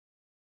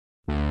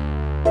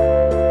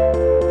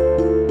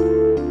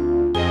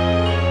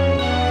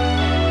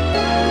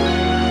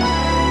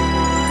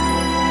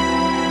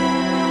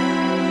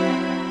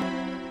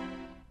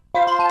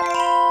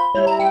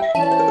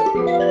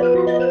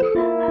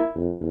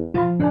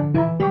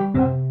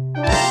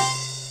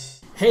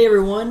Hey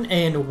everyone,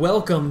 and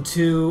welcome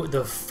to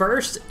the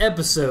first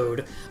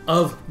episode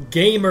of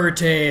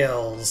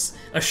GamerTales,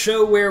 a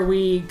show where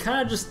we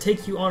kind of just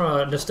take you on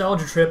a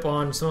nostalgia trip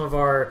on some of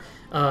our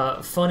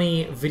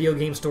funny video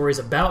game stories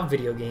about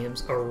video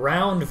games,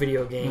 around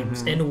video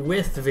games, and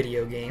with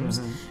video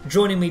games.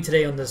 Joining me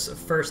today on this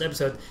first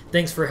episode,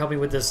 thanks for helping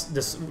with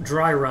this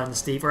dry run,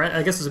 Steve, or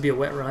I guess this would be a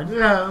wet run.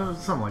 Yeah,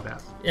 something like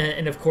that.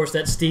 And of course,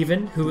 that's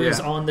Steven, who is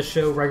on the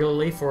show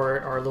regularly for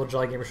our Little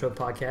Jolly Gamer Show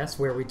podcast,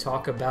 where we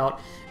talk about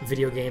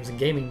video games and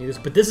gaming news.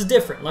 But this is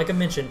different, like I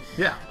mentioned.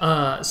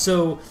 Yeah.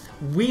 So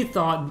we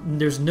thought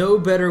there's no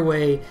better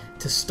way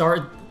to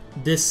start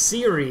this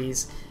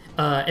series.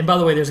 And by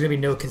the way, there's going to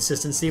be no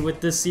consistency with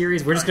this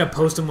series. We're just going to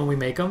post them when we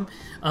make them,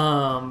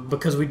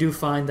 because we do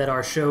find that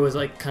our show is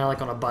kind of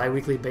like on a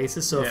bi-weekly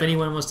basis. So if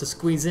anyone wants to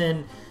squeeze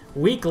in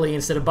weekly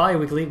instead of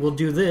bi-weekly, we'll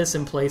do this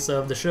in place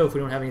of the show if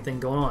we don't have anything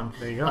going on.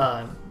 There you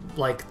go.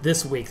 Like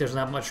this week, there's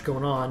not much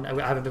going on.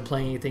 I haven't been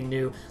playing anything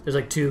new. There's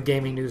like 2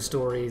 gaming news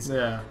stories.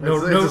 Yeah,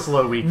 it's a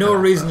slow week. No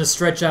reason to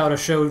stretch out a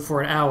show for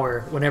an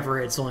hour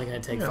whenever it's only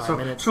going to take 5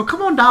 minutes. So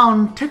come on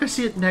down, take a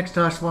seat next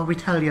to us while we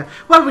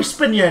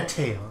spin your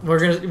tale. We're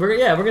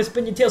gonna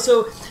spin your tail.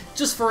 So,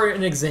 just for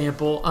an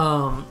example,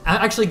 I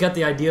actually got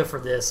the idea for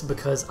this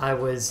because I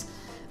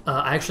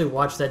actually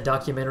watched that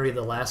documentary,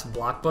 The Last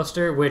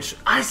Blockbuster, which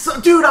I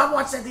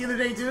watched that the other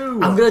day too.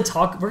 We're gonna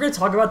talk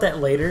about that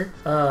later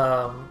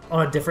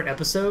on a different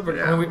episode.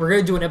 We're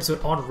gonna do an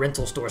episode on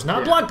rental stores,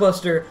 not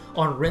Blockbuster,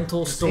 on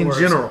rental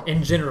stores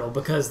in general,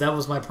 because that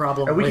was my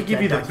problem. And we could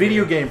give you the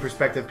video game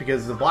perspective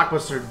because the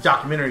Blockbuster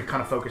documentary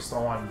kind of focused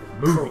on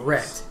movies.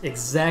 Correct,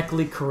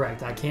 exactly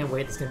correct. I can't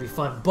wait. It's gonna be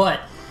fun,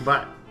 but.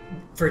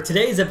 For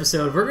today's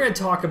episode, we're going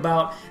to talk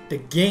about the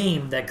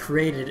game that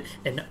created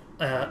an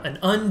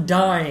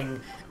undying,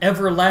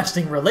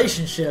 everlasting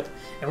relationship,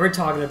 and we're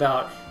talking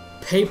about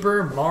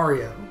Paper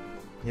Mario.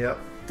 Yep.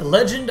 The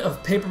Legend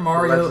of Paper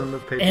Mario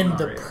and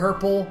the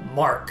Purple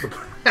Mark.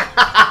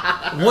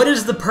 What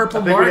is the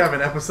Purple Mark?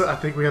 I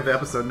think we have the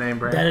episode name,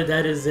 Brandon.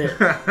 That is it.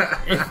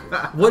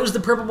 What is the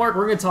Purple Mark?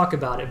 We're going to talk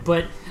about it,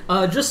 but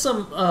just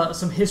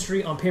some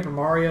history on Paper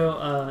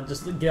Mario.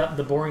 Just to get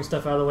the boring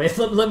stuff out of the way.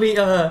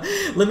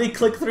 Let me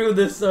click through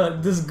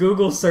this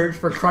Google search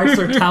for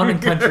Chrysler Town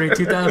and Country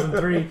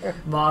 2003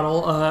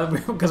 model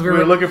because we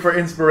were looking for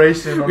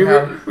inspiration. We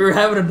were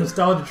having a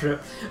nostalgia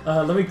trip.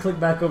 Let me click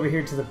back over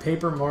here to the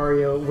Paper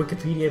Mario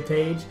Wikipedia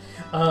page.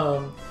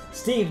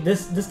 Steve,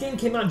 this game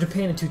came out in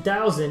Japan in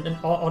 2000,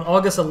 on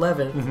August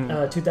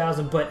 11th,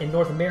 2000, but in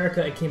North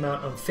America it came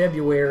out on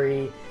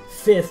February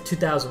 5th,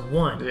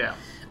 2001. Yeah.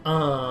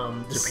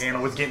 Japan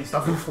was getting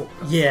stuff before.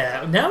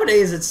 Yeah,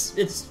 nowadays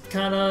it's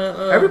kind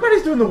of...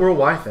 everybody's doing the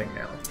worldwide thing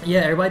now. Yeah,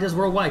 everybody does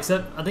worldwide,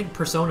 except I think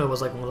Persona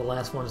was like one of the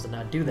last ones to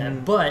not do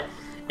that, but...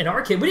 In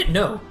our case, we didn't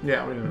know.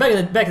 Yeah, we didn't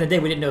know. Back in the day,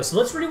 we didn't know. So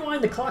let's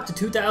rewind the clock to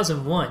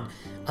 2001.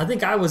 I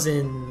think I was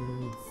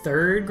in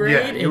 3rd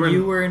grade,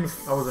 you were in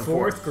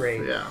 4th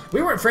grade. Yeah.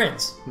 We weren't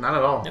friends. Not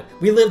at all.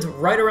 We lived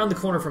right around the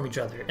corner from each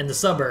other in the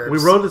suburbs. We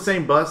rode the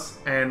same bus,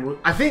 and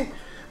I think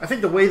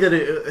the way that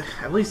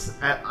at least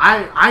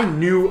I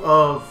knew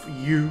of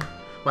you.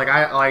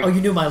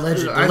 You knew my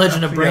legend, the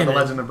Legend of Brandon. Yeah, the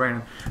Legend of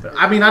Brandon.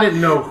 I mean, I didn't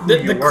know who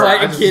you were. The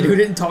quiet kid who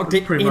didn't talk to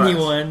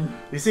anyone. Much.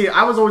 You see,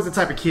 I was always the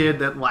type of kid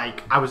that,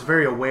 I was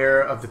very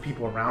aware of the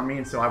people around me,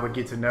 and so I would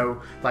get to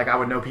know, I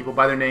would know people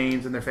by their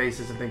names and their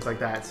faces and things like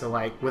that. So,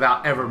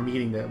 without ever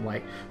meeting them,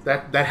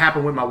 that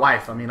happened with my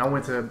wife. I mean, I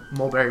went to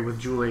Mulberry with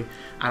Julie,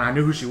 and I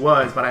knew who she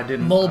was, but I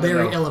didn't.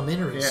 Mulberry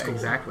Elementary School. Yeah,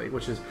 exactly,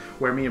 which is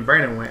where me and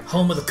Brandon went.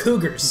 Home of the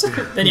Cougars.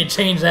 They didn't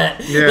change that.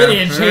 Yeah. They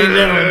didn't change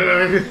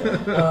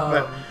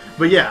that one.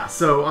 But yeah,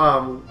 so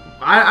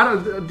I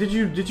don't. Did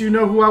you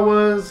know who I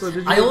was? Or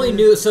did you I only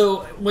knew.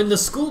 So when the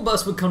school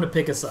bus would come to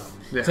pick us up.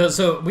 Yeah.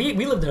 So we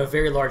lived in a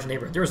very large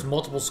neighborhood. There was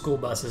multiple school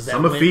buses that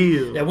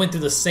went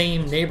through the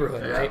same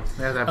neighborhood, right?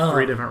 They had to have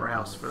 3 different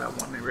routes for that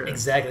one neighborhood.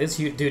 Exactly. It's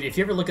huge, dude. If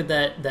you ever look at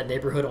that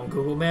neighborhood on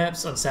Google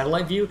Maps on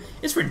satellite view,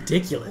 it's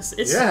ridiculous.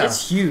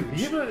 It's huge.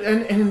 Yeah,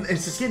 and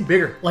it's just getting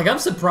bigger. I'm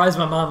surprised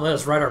my mom let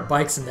us ride our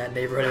bikes in that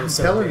neighborhood. It was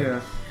so telling big.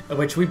 you.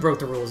 Which we broke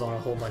the rules on a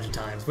whole bunch of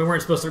times. We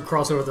weren't supposed to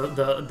cross over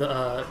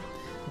the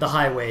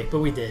highway, but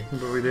we did.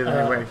 But we did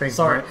anyway. Thanks,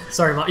 sorry, Brent.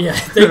 Sorry, Mom. Yeah,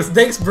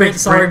 thanks, Brent.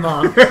 Sorry,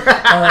 Mom.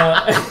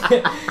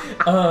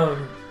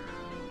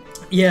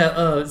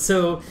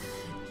 So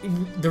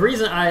the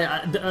reason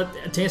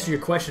to answer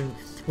your question,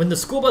 when the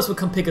school bus would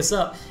come pick us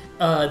up,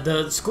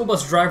 the school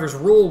bus driver's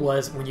rule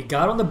was when you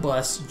got on the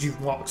bus, you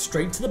walk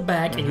straight to the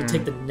back and you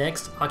take the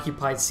next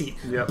occupied seat.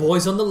 Yep.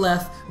 Boys on the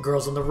left,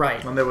 girls on the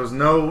right. And there was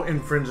no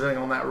infringing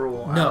on that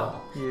rule. No.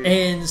 Yeah.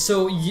 And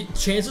so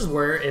chances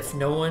were, if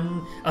no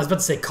one, I was about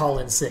to say call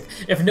in sick.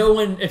 If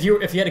you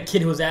had a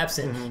kid who was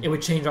absent, it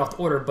would change off the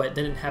order, but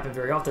that didn't happen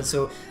very often.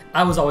 So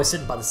I was always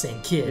sitting by the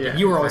same kid, and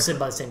you were always sitting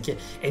by the same kid.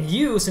 And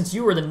since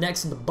you were the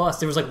next on the bus,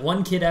 there was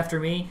one kid after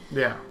me.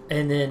 Yeah.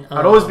 And then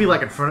I'd always be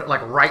in front,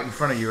 right in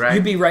front of you, right?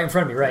 You'd be right in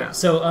front of me, right? Yeah.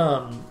 So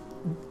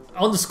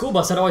on the school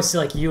bus, I'd always see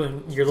like you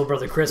and your little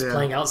brother Chris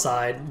playing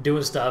outside,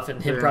 doing stuff,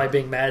 and him probably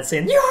being mad,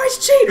 saying "You always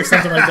cheat" or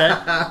something like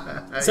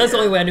that. So that's the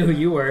only way I knew who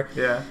you were.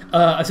 Yeah.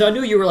 So I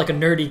knew you were like a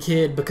nerdy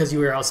kid because you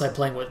were outside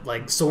playing with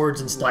like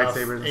swords and stuff.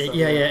 Lightsabers and stuff.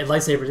 Yeah, and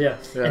lightsabers. Yeah.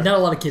 And not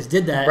a lot of kids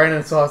did that.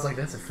 Brandon saw us like,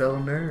 that's a fellow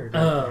nerd.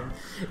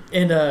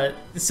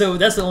 So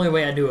that's the only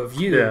way I knew of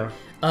you. Yeah.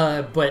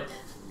 But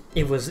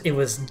it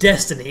was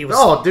destiny. It was,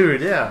 oh,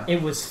 dude, yeah.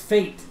 It was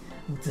fate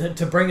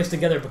to bring us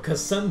together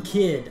because some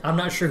kid, I'm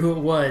not sure who it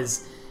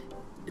was,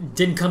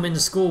 didn't come into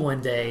school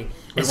one day.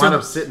 We wound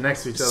up sitting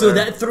next to each other. So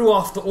that threw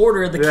off the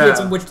order of the kids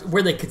in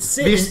where they could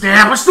sit. The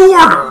established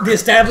order! The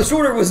established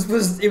order was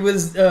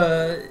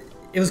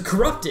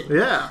corrupted.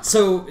 Yeah.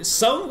 So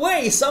some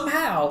way,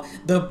 somehow,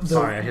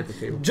 Sorry, I hit the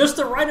table. Just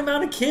the right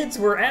amount of kids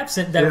were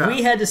absent that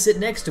we had to sit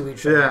next to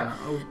each other. Yeah.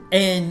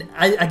 And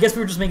I guess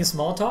we were just making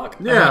small talk.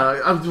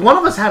 Yeah. One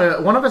of us had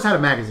a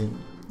magazine.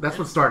 That's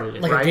what started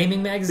it, like right? a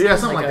gaming magazine? Yeah,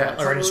 something like that.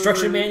 Or an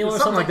instruction manual or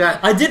something like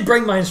that. I did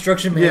bring my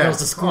instruction manuals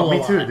to school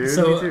me too, dude.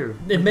 So me too.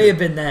 It may have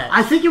been that.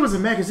 I think it was a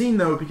magazine,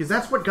 though, because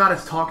that's what got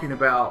us talking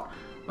about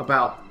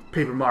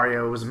Paper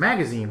Mario. It was a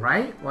magazine,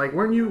 right? Like,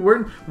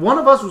 one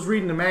of us was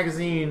reading the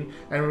magazine,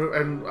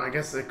 and I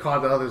guess it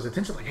caught the other's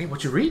attention. Like, hey,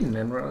 what you reading?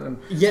 And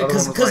yeah,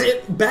 because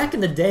back in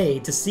the day,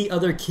 to see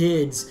other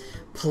kids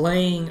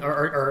playing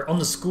or on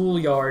the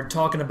schoolyard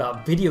talking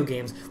about video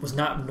games was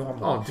not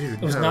normal. Oh, dude,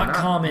 it was not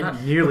common.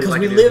 Not nearly because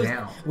like we it lived. Is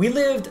now.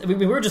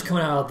 We were just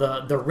coming out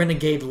of the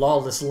renegade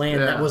lawless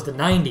land that was the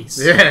 90s.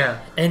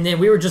 Yeah. And then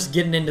we were just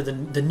getting into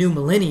the new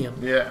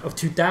millennium of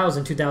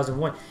 2000,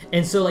 2001.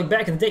 And so like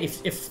back in the day,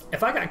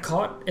 if I got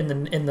caught in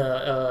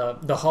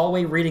the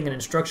hallway reading an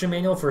instruction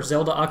manual for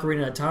Zelda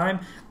Ocarina of Time,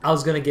 I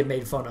was going to get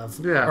made fun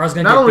of. Yeah. Or I was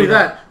going to get Not only beat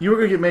that, up. you were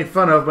going to get made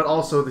fun of, but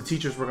also the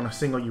teachers were going to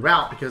single you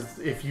out because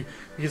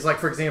like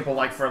for example,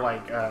 like for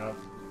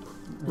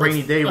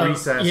rainy day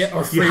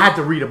recess, you had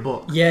to read a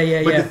book. But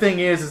the thing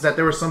is that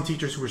there were some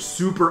teachers who were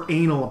super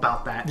anal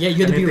about that. Yeah,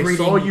 you had to be if they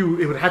reading. saw you,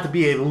 it would have to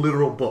be a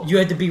literal book. You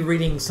had to be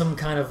reading some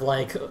kind of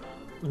like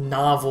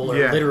novel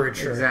or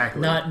literature,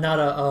 exactly. Not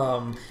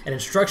an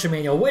instruction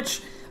manual.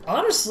 Which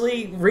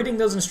honestly, reading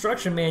those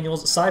instruction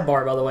manuals.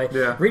 Sidebar, by the way.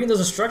 Yeah. Reading those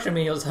instruction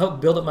manuals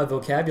helped build up my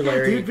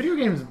vocabulary. Yeah, dude, video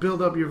games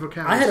build up your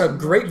vocabulary. I had a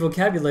great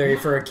vocabulary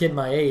for a kid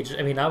my age.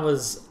 I mean, I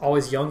was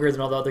always younger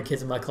than all the other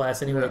kids in my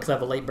class anyway because I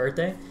have a late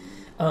birthday.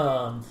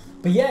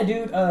 But yeah,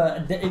 dude,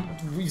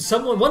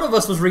 one of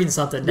us was reading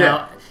something.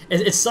 Now,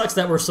 it sucks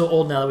that we're so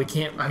old now that we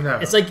can't. I know.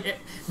 It's like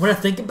when I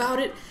think about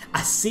it,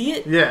 I see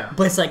it. Yeah.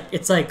 But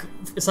it's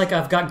like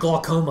I've got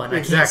glaucoma and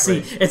I can't see.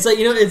 It's like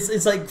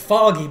it's like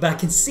foggy, but I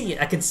can see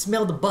it. I can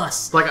smell the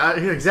bus.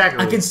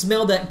 Exactly. I can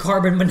smell that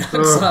carbon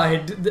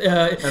monoxide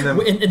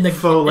in the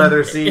faux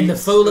leather seats. In the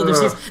faux leather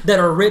seats that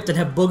are ripped and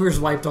have boogers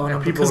wiped on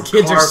them because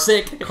kids are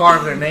sick.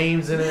 Carve their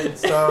names in it and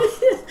stuff.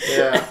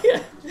 Yeah.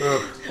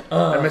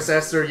 And Miss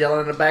Esther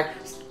yelling in the back,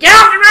 "Get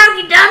off the road,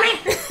 you dummy!"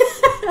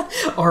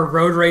 Or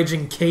road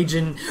raging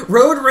Cajun, yes. the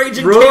road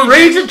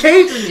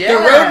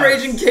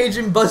raging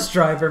Cajun bus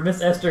driver,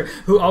 Miss Esther,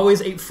 who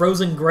always ate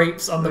frozen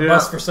grapes on the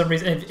bus for some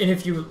reason. And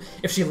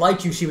if she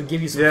liked you, she would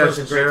give you some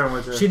frozen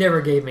grapes. She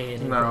never gave me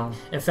anything. No.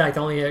 In fact,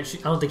 I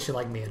don't think she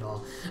liked me at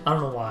all. I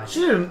don't know why.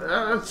 She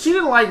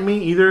didn't like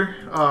me either.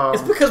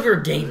 It's because we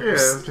were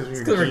gamers. Yeah, it's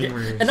because we were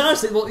gamers. And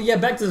honestly,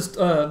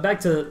 back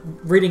to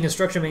reading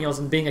instruction manuals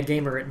and being a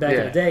gamer back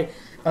in the day.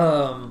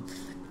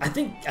 I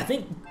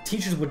think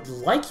teachers would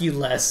like you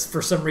less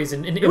for some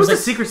reason. And it was like a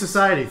secret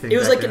society thing. It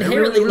was like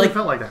inherently it really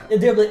felt like that. They'd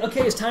be like,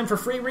 okay, it's time for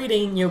free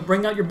reading.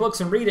 Bring out your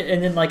books and read it.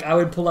 And then like I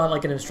would pull out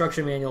like an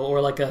instruction manual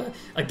or like a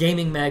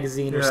gaming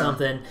magazine or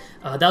something.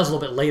 That was a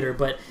little bit later,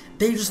 but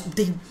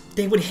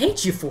they would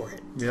hate you for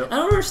it. Yep. I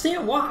don't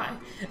understand why.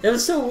 That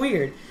was so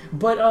weird.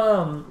 But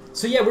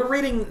so yeah, we're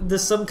reading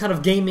some kind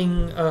of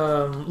gaming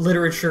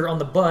literature on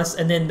the bus,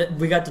 and then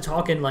we got to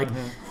talking like,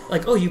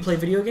 oh, you play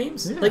video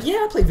games? Yeah. Like,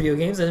 yeah, I play video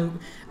games, and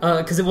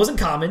because it wasn't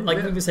common,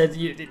 like we said,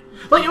 it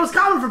was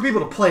common for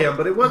people to play them,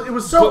 but it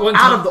was so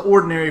out of the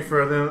ordinary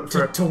for them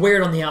to wear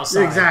it on the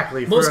outside.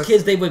 Exactly. Most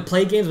kids, they would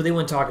play games, but they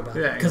wouldn't talk about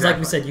it because, like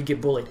we said, you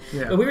get bullied.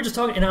 Yeah. But we were just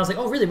talking, and I was like,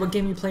 oh, really? What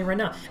game are you playing right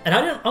now? And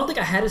I don't think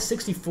I had a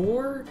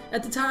 64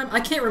 at the time. I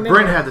can't remember.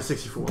 Brent had the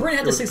 64. Brent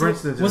had the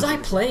 64. Was I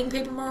playing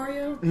Paper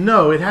Mario?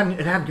 No, it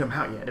hadn't come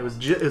out yet. It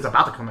was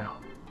about to come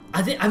out.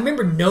 I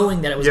remember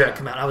knowing that it was going to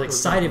come out. I was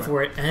excited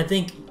for it, and I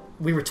think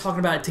we were talking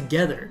about it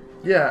together.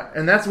 Yeah,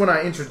 and that's when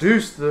I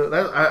introduced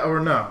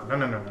no.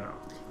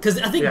 Because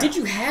I think, did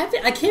you have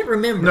it? I can't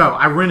remember. No,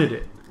 I rented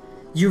it.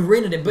 You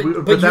rented it, but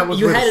that was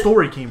where the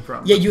story came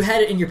from. Yeah, you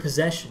had it in your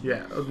possession.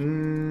 Yeah.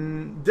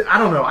 I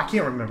don't know. I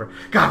can't remember.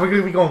 God, we're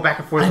going to be going back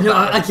and forth. I know.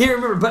 I can't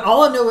remember. But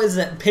all I know is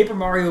that Paper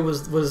Mario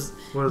was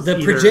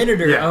the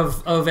progenitor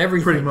of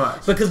everything. Pretty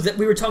much. Because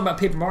we were talking about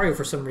Paper Mario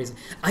for some reason.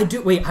 I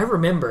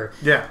remember.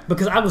 Yeah.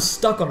 Because I was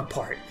stuck on a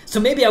part. So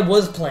maybe I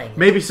was playing it.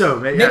 Maybe so.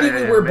 Maybe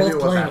we were both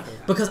playing it.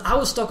 Because I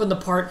was stuck on the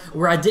part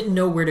where I didn't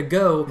know where to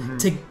go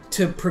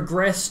to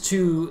progress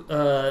to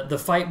the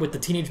fight with the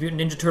Teenage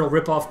Mutant Ninja Turtle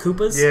ripoff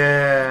Koopas.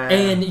 Yeah.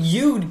 And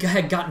you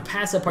had gotten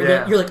past that part.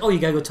 Yeah. You're like, oh, you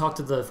gotta go talk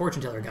to the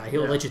fortune teller guy.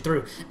 He'll let you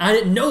through. And I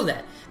didn't know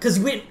that because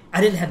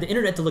I didn't have the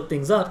internet to look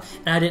things up,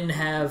 and I didn't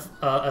have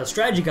a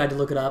strategy guide to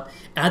look it up.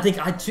 And I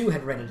think I too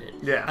had rented it.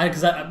 Yeah.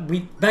 Because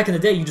back in the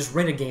day, you just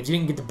rented games. You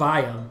didn't get to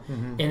buy them.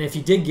 And if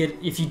you did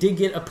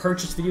get a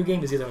purchased video game,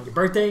 it was either on your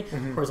birthday or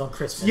it was on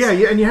Christmas. Yeah,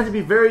 and you had to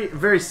be very,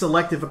 very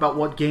selective about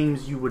what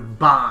games you would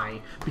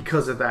buy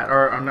because of that,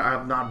 or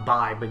not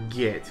buy, but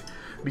get,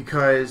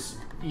 because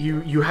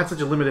you had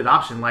such a limited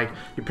option. Like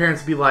your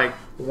parents would be like,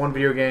 one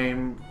video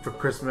game for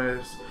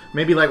Christmas.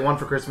 Maybe like one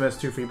for Christmas,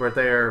 two for your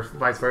birthday, or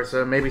vice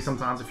versa. Maybe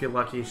sometimes, if you're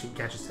lucky, you should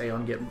catch a sale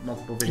and get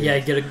multiple videos. Yeah,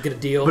 get a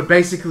deal. But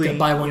basically, get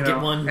buy one,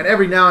 get one. And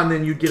every now and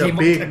then you'd get a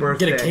big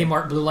birthday. Get a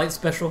Kmart Blue Light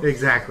special.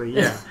 Exactly,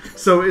 yeah.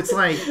 So it's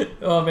like...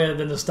 Oh man,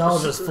 the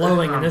nostalgia is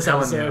flowing in this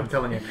episode. I'm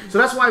telling you. So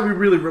that's why we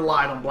really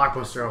relied on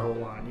Blockbuster a whole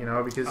lot,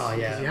 because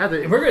you had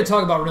to... And we're going to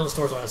talk about rental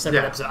stores on a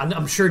separate episode.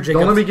 I'm sure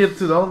Jacob...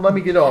 Don't let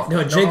me get off.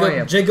 No,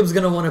 Jacob's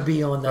going to want to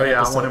be on that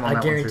episode. I want him on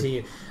that guarantee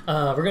you.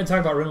 We're going to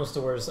talk about rental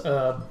stores,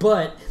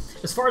 but...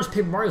 As far as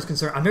Paper Mario is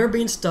concerned, I remember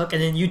being stuck,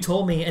 and then you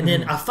told me, and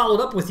then I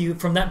followed up with you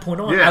from that point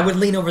on. Yeah. I would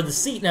lean over the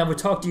seat, and I would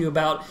talk to you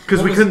about...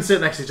 Because we couldn't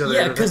sit next to each other.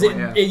 Yeah, because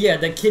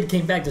that kid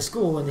came back to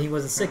school, and he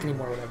wasn't sick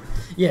anymore or whatever.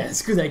 Yeah,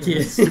 screw that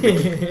kid.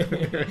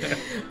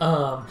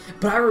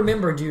 But I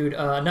remember, dude,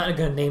 I'm not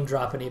going to name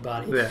drop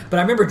anybody, but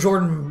I remember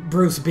Jordan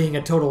Bruce being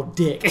a total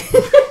dick.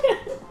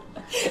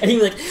 And he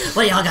was like,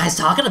 what are y'all guys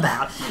talking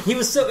about? He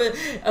was so...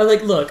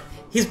 like, look...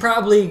 He's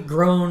probably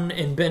grown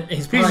and been...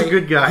 He's a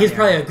good guy. He's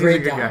probably a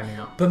great guy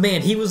guy. But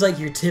man, he was like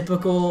your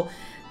typical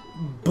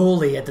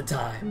bully at the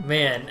time,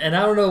 man. And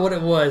I don't know what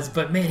it was,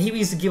 but man, he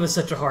used to give us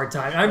such a hard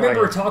time. I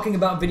remember talking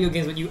about video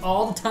games with you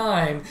all the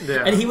time,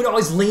 and he would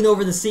always lean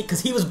over the seat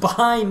because he was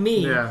behind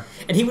me, and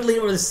he would lean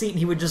over the seat and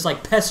he would just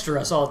like pester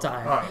us all the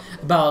time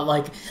about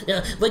like,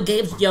 what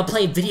games y'all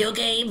play, video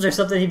games or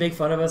something. He'd make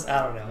fun of us.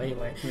 I don't know.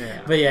 Anyway,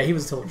 but yeah, he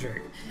was a total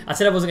jerk. I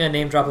said I wasn't gonna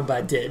name drop him, but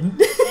I did.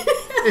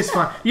 It's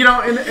fine.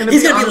 And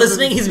he's gonna be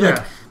listening. He's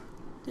like,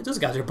 those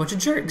guys are a bunch of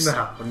jerks.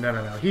 No.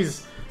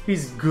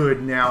 He's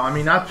good now. I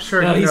mean, I'm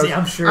sure.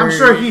 I'm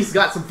sure he's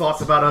got some thoughts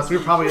about us. We're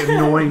probably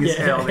annoying as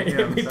hell to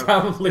him. We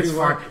probably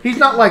were. He's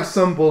not like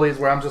some bullies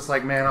where I'm just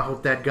like, man, I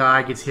hope that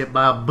guy gets hit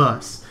by a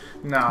bus.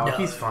 No,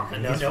 he's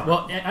fine. He's fine.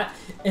 Well,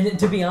 and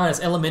to be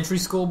honest, elementary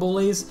school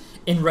bullies,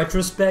 in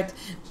retrospect,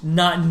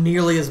 not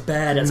nearly as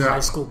bad as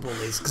high school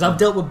bullies. Because I've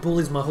dealt with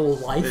bullies my whole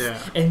life.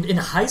 Yeah. And in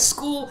high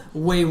school,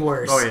 way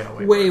worse. Oh, yeah,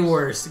 way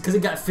worse. Because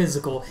it got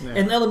physical. Yeah.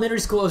 In elementary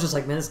school, I was just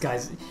like, man, this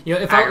guy's...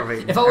 if I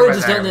would have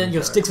just done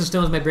the sticks and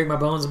stones may break my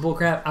bones and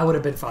bullcrap, I would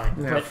have been fine.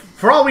 Yeah. But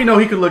for all we know,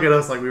 he could look at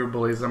us like we were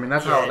bullies. I mean,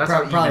 that's how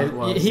it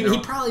was. He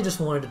probably just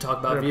wanted to talk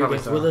about video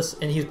games with us,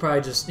 and he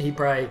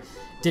probably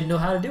didn't know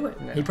how to do it.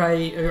 Yeah. He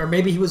probably, or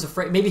maybe he was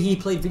afraid. Maybe he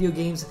played video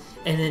games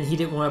and then he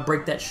didn't want to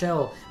break that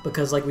shell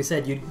because, like we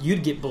said,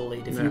 you'd get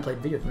bullied if you played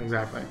video games.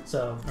 Exactly.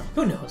 So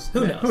who knows?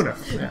 Who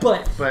knows? Yeah.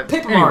 But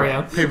Paper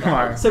Mario.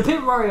 So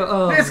Paper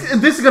Mario.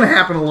 This is gonna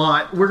happen a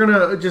lot. We're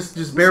gonna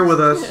just bear with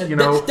us.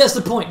 That's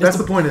the point. That's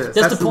the point of this.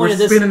 That's the point of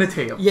this. Spinning a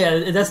tail.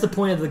 Yeah, that's the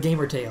point of the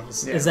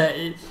GamerTales. Yeah. Is that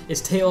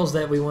it's tales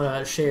that we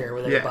want to share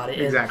with everybody.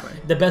 Yeah, exactly.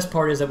 And the best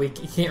part is that we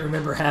can't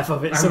remember half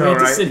of it, so we have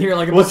to sit here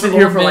like we'll sit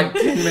here for like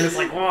 10 minutes,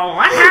 like, whoa,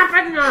 what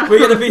happened? We're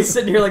gonna be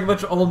sitting here like a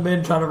bunch of old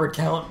men trying to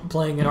recount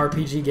playing an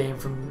RPG game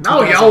from.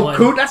 No, you old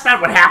coot, that's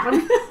not what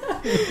happened.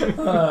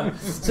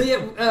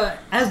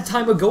 As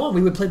time would go on,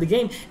 we would play the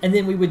game, and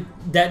then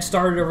that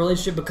started a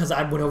relationship because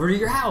I went over to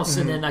your house,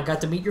 and then I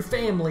got to meet your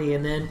family,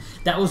 and then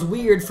that was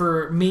weird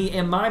for me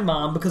and my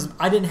mom because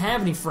I didn't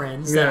have any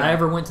friends that I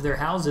ever went to their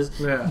houses.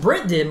 Yeah.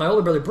 Brent did, my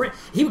older brother Brent.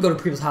 He would go to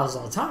people's houses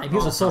all the time. He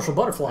was a social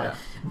butterfly,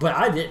 but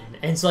I didn't,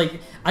 and it's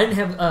like I didn't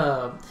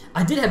have.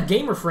 I did have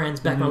gamer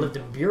friends back when I lived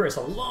in Buras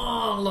a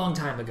long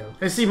time ago.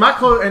 And see,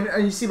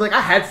 and you see, like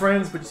I had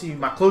friends, but you see,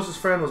 my closest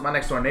friend was my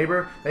next door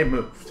neighbor. They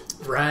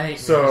moved. Right.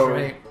 So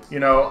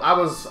I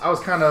was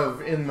kind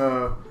of in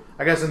the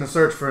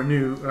search for a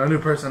new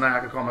person I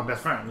could call my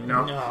best friend.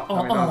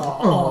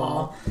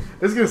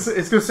 It's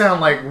gonna sound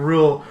like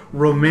real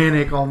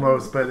romantic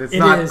almost, but it's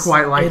not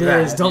quite like that.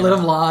 It is. Don't let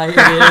them lie.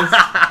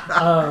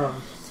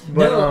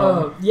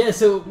 It is.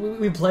 So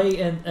we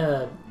play, and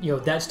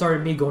that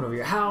started me going over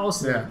your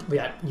house. And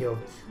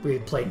we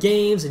would play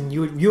games, and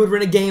you would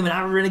rent a game, and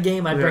I would rent a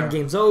game. I'd bring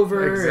games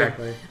over.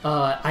 Exactly.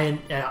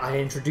 I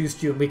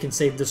introduced you, and we can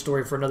save this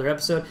story for another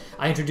episode.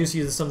 I introduced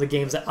you to some of the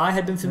games that I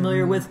had been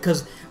familiar with,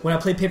 because when I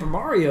played Paper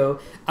Mario,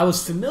 I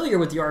was familiar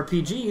with the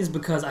RPGs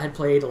because I had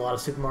played a lot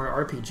of Super Mario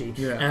RPG,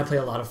 and I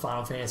played a lot of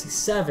Final Fantasy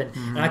VII,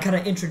 and I kind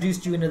of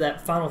introduced you into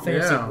that Final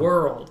Fantasy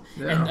world.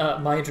 Yeah.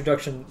 And my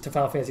introduction to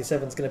Final Fantasy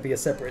VII is going to be a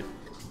separate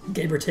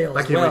GamerTales.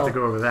 I can't wait to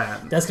go over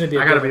that. That's going to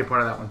be. I got to be a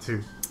part of that one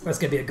too. That's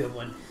going to be a good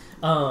one.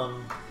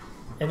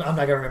 And I'm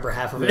not gonna remember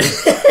half of it.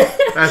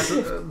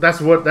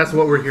 that's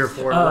what we're here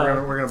for.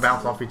 We're gonna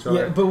bounce off each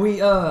other. Yeah, but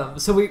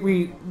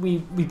we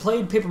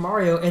played Paper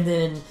Mario, and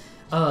then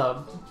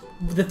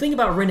the thing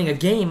about renting a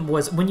game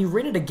was when you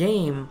rented a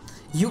game,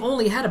 you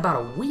only had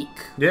about a week.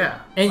 Yeah.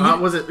 And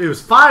it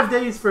was 5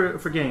 days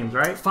for games,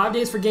 right? 5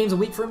 days for games, a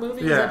week for a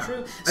movie? Yeah. Is that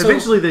true?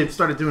 Eventually they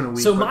started doing a week.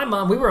 So my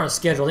mom, we were on a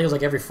schedule. I think it was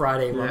like every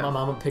Friday. Yeah. My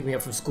mom would pick me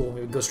up from school and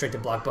we would go straight to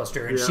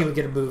Blockbuster and Yeah. she would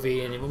get a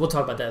movie and we'll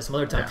talk about that some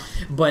other time.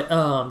 Yeah.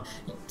 But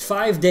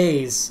 5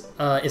 days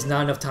is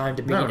not enough time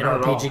to beat an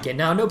RPG game.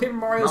 Now, I know Paper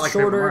Mario is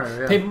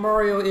shorter. Paper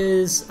Mario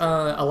is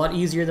a lot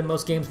easier than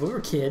most games. But we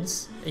were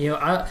kids. You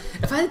know,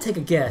 if I had to take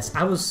a guess,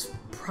 I was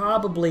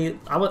probably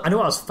I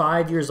know I was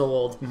 5 years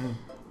old.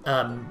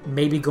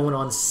 Maybe going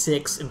on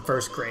 6 in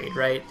first grade,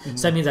 right?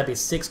 So that means I'd be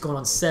 6 going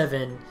on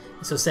 7.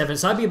 So 7.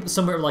 So I'd be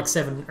somewhere like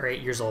 7 or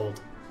 8 years old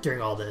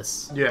during all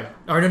this. Yeah.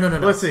 Or no.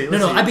 Let's see.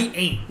 I'd be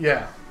 8.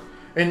 Yeah.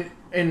 In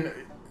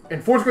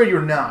 4th grade you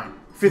were 9.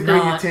 5th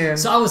grade you're 10.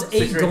 So I was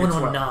 8 going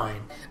on 9.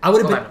 I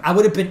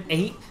would have been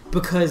 8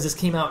 because this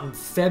came out in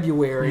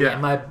February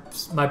and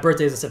my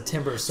birthday is in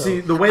September. So see,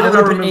 the way that I would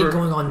have remember, been 8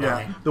 going on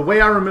 9. The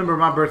way I remember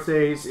my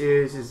birthdays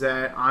is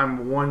that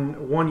I'm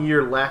one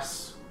year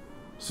less.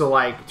 So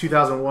like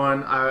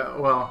 2001,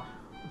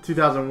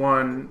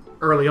 2001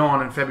 early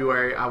on in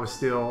February, I was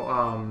still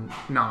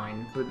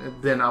 9, but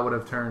then I would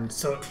have turned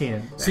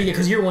 10. So yeah,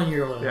 because you're 1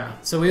 year older. Yeah.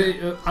 So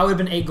I would have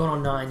been 8 going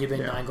on 9. You've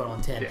been 9 going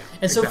on 10. Yeah,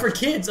 and so for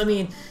kids, I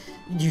mean,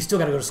 you still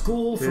got to go to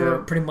school for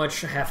pretty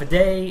much half a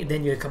day.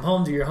 Then you had to come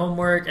home, do your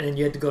homework, and then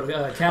you had to go to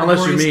categories.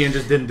 Unless you're me and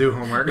just didn't do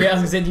homework. Yeah, I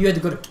was gonna say you had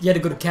to go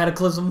to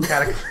cataclysm.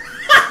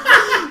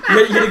 You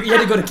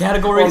had to go to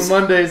categories.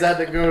 On Mondays, I had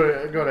to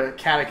go to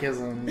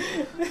catechism,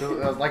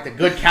 like the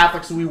good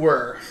Catholics we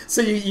were.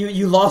 So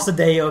you lost a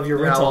day of your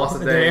rental. I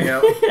lost a day,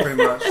 yeah,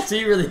 pretty much. So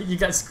you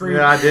got screwed.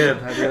 Yeah, I did.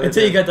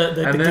 Until you got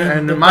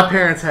the my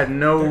parents had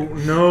no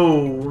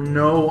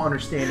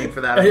understanding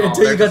for that.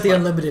 Until you got the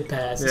unlimited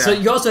pass. Yeah. So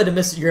you also had to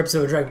miss your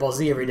episode of Dragon Ball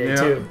Z every day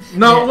too.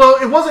 No,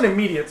 well, it wasn't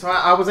immediate, so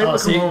I was able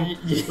to come home.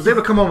 Was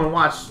able to come home and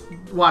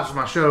watch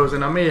my shows,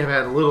 and I may have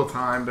had a little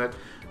time, but.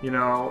 You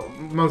know,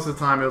 most of the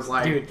time it was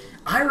like... Dude,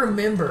 I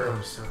remember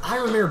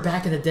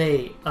back in the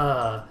day,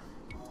 I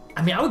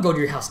mean, I would go to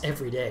your house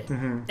every day.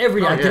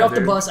 Every day. I'd get off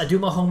the bus, I'd do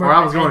my homework. Or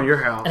I was going to your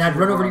house. And I'd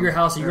run over to your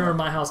house, and you run over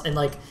to my house, and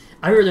like...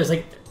 I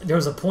remember there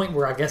was a point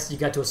where I guess you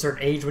got to a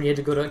certain age when you had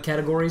to go to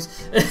categories,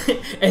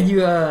 and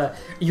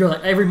you're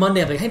like, every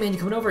Monday I'm like, hey man, you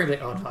coming over? And you're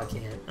like, oh no, I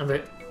can't. I'm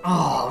like,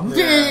 oh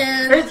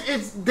man.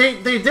 They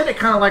did it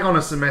kind of like on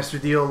a semester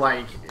deal,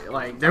 like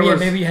there was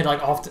maybe you had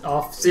like off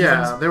seasons.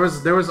 Yeah, there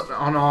was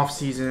on off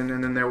season,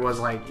 and then there was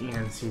like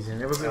in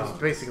season. It was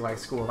basically like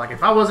school. Like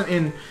if I wasn't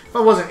in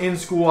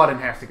school, I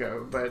didn't have to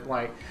go. But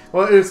like,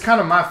 well, it was kind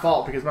of my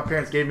fault because my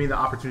parents gave me the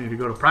opportunity to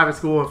go to private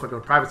school. If I go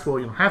to private school,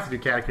 you don't have to do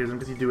catechism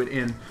because you do it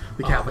in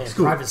the Catholic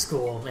school. Private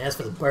school, man, that's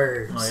for the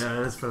birds. Oh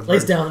yeah, that's for the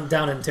birds. At least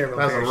down in Terrible.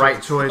 That's the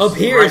right choice. Up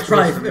here is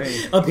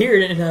probably up here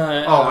in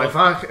if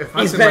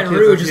I East Baton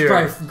Rouge is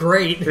probably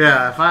great.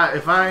 Yeah,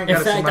 if I ain't in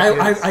fact,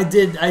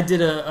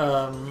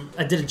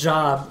 I did a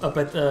job up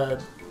at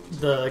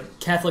the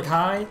Catholic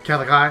High.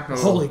 Catholic High? Oh,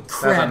 holy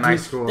crap, that's a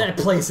nice dude, school. that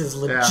place is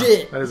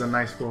legit. Yeah, that is a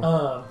nice school.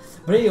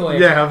 But anyway.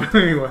 Yeah, but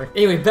anyway.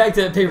 Anyway, back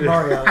to Paper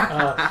Mario.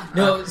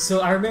 No,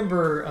 so I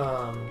remember,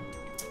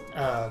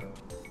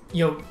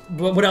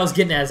 what I was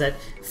getting at is that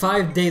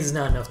 5 days is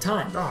not enough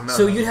time. Oh, no,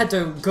 so you'd have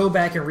to go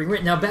back and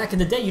re-rent. Now, back in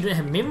the day, you didn't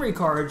have memory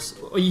cards.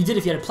 Or you did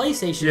if you had a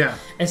PlayStation. Yeah.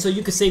 And so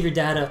you could save your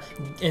data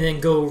and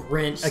then go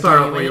rent a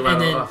game.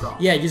 And then,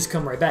 you just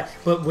come right back.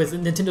 But with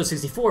Nintendo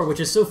 64, which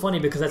is so funny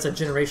because that's a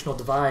generational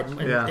divide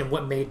and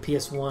what made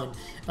PS1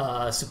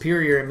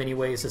 superior in many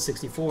ways to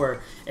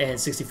 64 and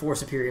 64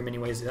 superior in many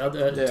ways to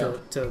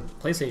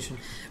PlayStation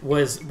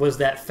was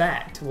that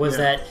fact.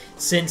 That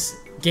since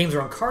games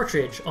are on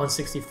cartridge on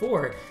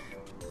 64,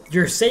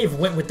 your save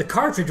went with the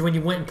cartridge when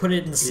you went and put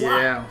it in the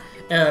slot.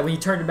 When you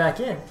turned it back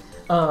in.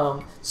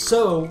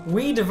 So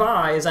we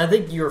devised. I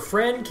think your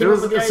friend came up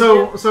with the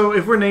idea. So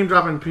if we're name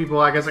dropping people,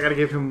 I guess I got to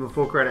give him the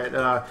full credit.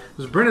 It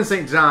was Brendan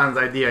St. John's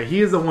idea.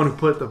 He is the one who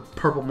put the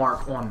purple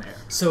mark on there.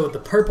 So the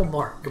purple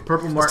mark.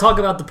 Let's talk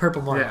about the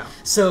purple mark. Yeah.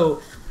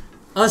 So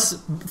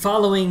us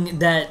following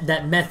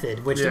that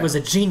method, which was a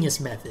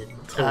genius method.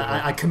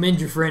 I commend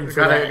your friend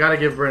for that. Gotta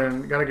give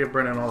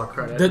Brennan all the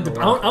credit. I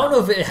don't know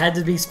if it had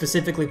to be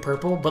specifically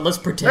purple, but let's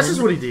pretend. That's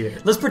just what he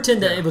did. Let's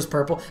pretend that it was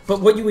purple. But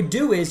what you would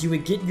do is you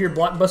would get your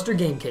Blockbuster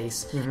game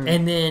case,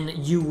 and then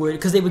you would,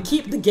 because they would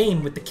keep the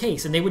game with the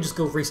case, and they would just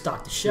go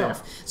restock the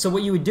shelf. Yeah. So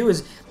what you would do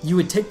is you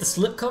would take the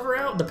slip cover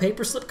out, the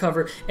paper slip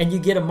cover, and you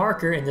get a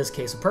marker, in this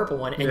case a purple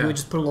one, and you would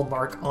just put a little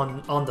mark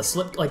on the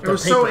slip, like the paper. It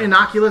was so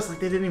innocuous, like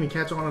they didn't even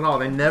catch on at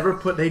all. They never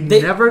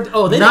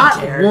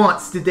not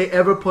once did they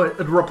ever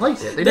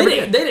replace it. They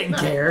didn't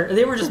care.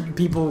 They were just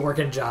people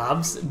working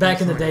jobs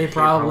back in the day,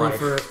 probably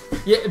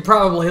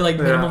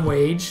minimum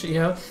wage,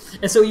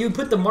 And so you would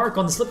put the mark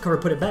on the slipcover,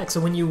 put it back.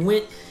 So when you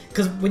went,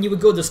 because when you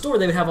would go to the store,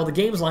 they would have all the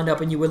games lined up,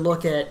 and you would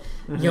look at,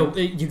 you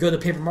go to the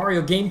Paper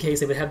Mario game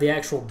case, they would have the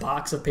actual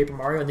box of Paper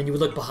Mario, and then you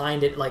would look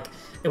behind it, like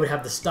it would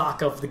have the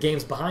stock of the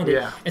games behind it.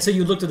 Yeah. And so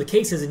you would look through the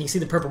cases, and you see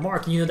the purple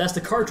mark, and that's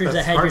the cartridge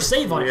that had your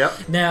save on it.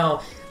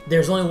 Now,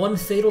 there's only one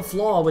fatal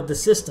flaw with the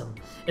system.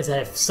 Is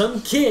that if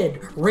some kid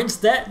rents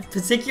that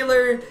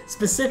particular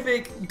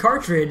specific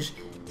cartridge,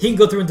 he can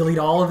go through and delete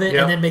all of it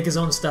and then make his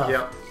own stuff.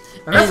 Yep.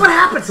 And that's what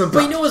happens sometimes.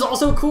 But you know what's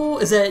also cool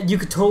is that you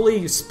could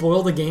totally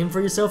spoil the game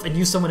for yourself and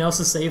use someone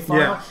else's save file.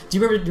 Yeah. Do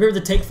you remember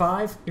the Take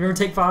 5? You remember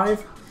Take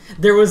 5?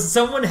 There was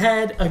someone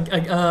had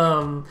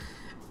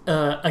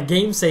a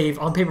game save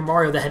on Paper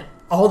Mario that had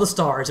all the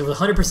stars. It was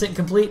 100%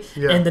 complete,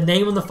 and the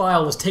name on the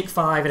file was Take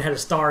 5. It had a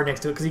star next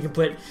to it because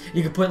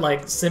you could put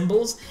like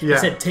symbols. It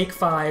said Take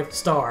 5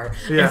 star,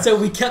 and so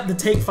we kept the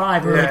Take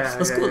 5. We were like,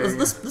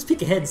 let's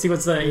peek ahead and see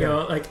what's you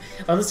know, like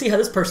let's see how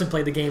this person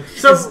played the game.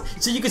 So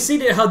you could see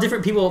how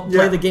different people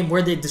play the game,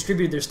 where they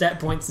distributed their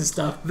stat points and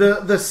stuff.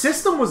 The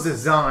system was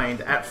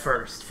designed at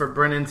first for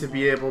Brennan to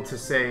be able to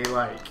say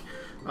like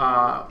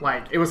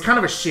it was kind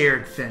of a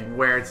shared thing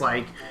where it's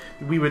like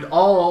we would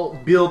all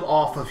build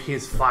off of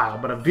his file,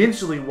 but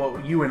eventually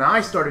what you and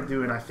I started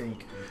doing, I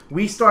think,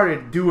 we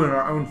started doing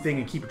our own thing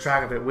and keeping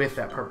track of it with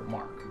that purple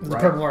mark. The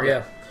purple mark,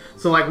 yeah.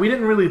 So like we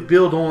didn't really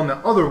build on the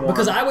other one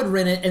because I would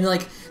rent it and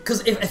like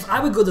because if I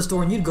would go to the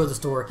store and you'd go to the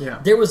store,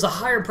 there was a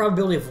higher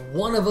probability of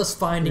one of us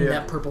finding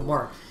that purple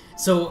mark.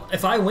 So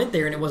if I went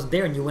there and it wasn't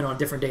there and you went on a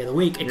different day of the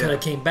week, it could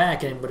have came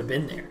back and it would have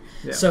been there.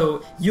 Yeah.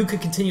 So you could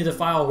continue the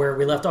file where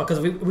we left off because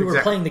we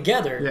were playing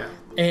together. Yeah.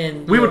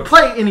 And we would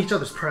play in each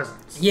other's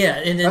presence. Yeah,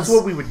 and that's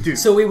what we would do.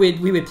 So we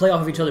would play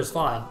off of each other's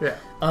file. Yeah.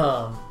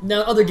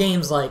 Now other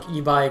games like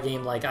you buy a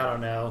game like I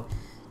don't know,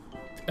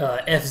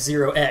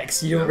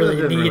 F-Zero-X. You don't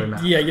really need.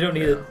 You don't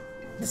need a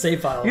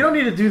save file. You don't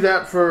need to do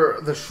that for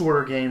the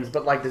shorter games,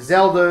 but like the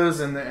Zeldas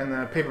and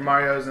the Paper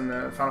Marios and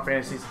the Final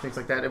Fantasies and things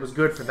like that, it was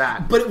good for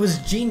that. But it was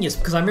genius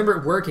because I remember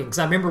it working. Because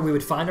I remember we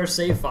would find our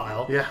save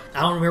file. Yeah. I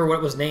don't remember what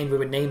it was named. We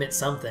would name it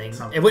something.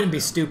 It wouldn't be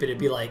stupid. It'd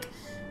be like,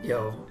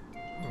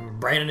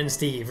 Brandon and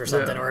Steve or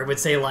something, or it would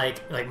say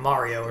like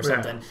Mario or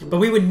something. But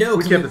we would know.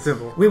 We kept it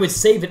simple. We would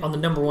save it on the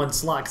number one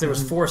slot because there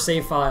was 4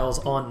 save files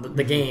on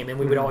the game, and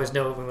we would always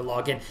know when we would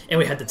log in. And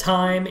we had the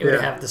time. It would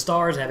have the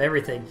stars, have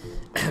everything.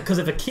 Because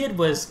if a kid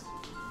was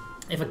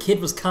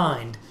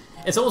kind,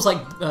 it's almost like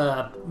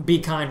Be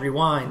Kind,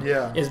 Rewind.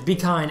 Yeah. Is be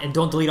kind and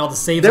don't delete all the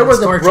saves. There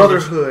was a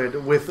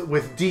brotherhood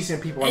with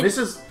decent people, and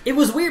it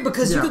was weird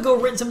because you could go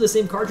rent some of the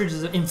same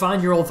cartridges and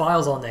find your old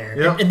files on there,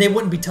 and they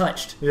wouldn't be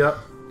touched. Yep.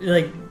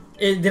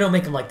 They don't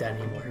make them like that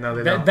anymore. No,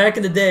 they don't. Back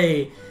in the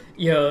day,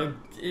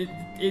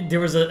 there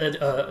was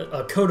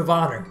a code of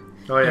honor.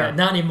 Oh yeah.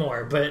 Not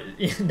anymore, but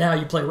now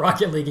you play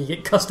Rocket League and you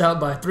get cussed out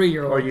by a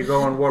 3-year-old. Or you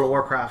go on World of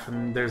Warcraft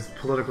and there's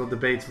political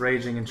debates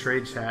raging in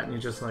trade chat, and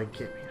you're just like,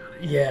 get me out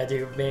of here. Yeah,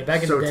 dude, man.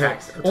 Back in the day,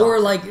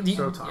 or like,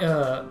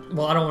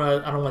 well, I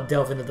don't want to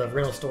delve into the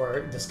rental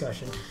store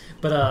discussion,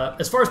 but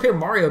as far as Paper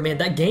Mario, man,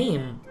 that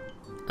game.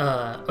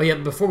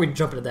 Before we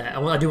jump into that,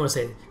 I do want to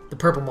say the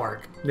purple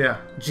mark. Yeah.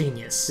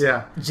 Genius.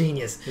 Yeah.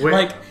 Genius.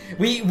 Like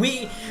we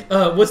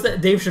what's that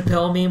Dave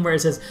Chappelle meme where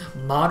it says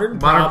modern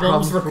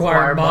problems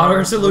require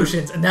modern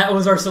solutions, and that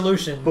was our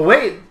solution. But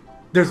wait,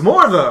 there's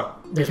more though.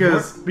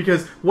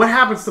 Because what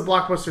happens to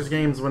Blockbuster's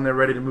games when they're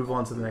ready to move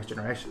on to the next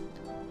generation?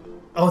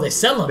 Oh, they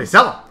sell them. They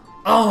sell them.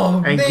 Oh,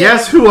 and man.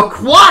 Guess who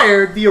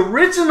acquired the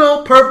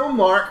original purple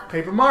mark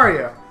Paper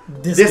Mario?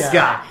 This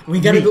guy.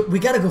 We gotta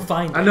go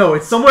find it. I know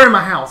it's somewhere in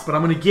my house, but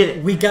I'm gonna get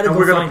it. We gotta go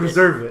we're find gonna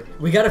preserve it.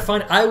 We gotta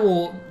find it. I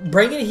will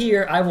bring it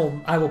here. I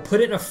will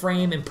put it in a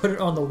frame and put it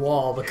on the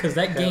wall because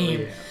that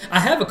game. Yeah. I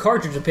have a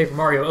cartridge of Paper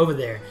Mario over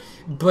there,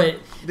 but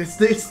it's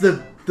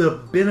the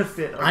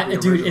benefit.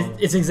 Of the original.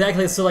 It's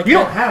exactly so. Like you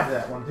don't have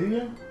that one, do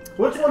you?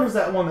 Which one is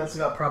that one that's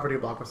got property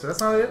of Blockbuster? That's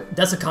not it.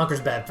 That's a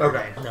Conker's Bad Fur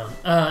Day. No,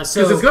 because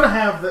it's gonna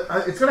have that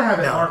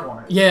mark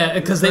on it. Yeah,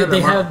 because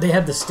they have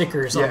the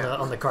stickers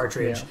on the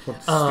cartridge.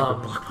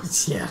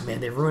 Yeah, man,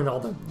 they ruined all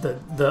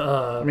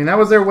the. I mean, that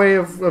was their way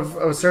of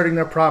asserting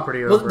their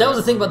property. Well, that was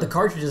the thing about the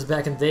cartridges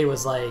back in the day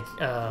was like,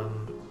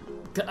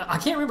 I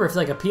can't remember if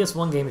like a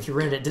PS1 game if you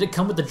rented it, did it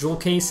come with the jewel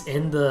case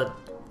in the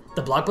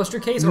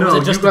Blockbuster case, or was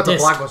it just you got the the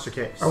Blockbuster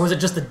case, or was it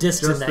just the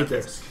discs in that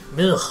case?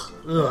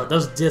 Ugh,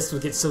 those discs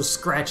would get so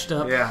scratched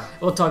up. Yeah,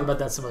 we'll talk about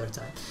that some other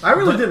time. I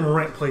really didn't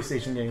rent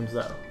PlayStation games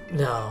though.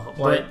 No,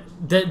 but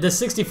the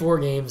 64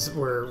 games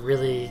were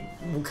really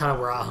kind of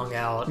where I hung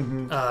out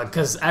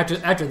because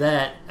after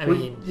that,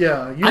 we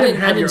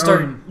didn't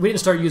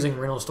start using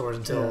rental stores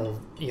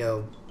until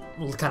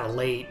kind of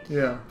late.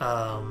 Yeah.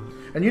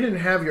 And you didn't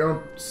have your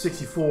own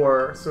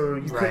 64, so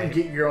you couldn't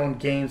get your own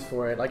games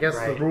for it. I guess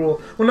the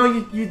rule. Well, no,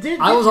 you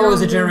did. I was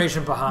always a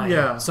generation behind.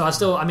 Yeah. So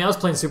I was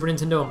playing Super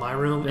Nintendo in my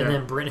room, and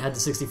then Brent had the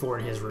 64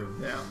 in his room.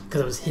 Yeah.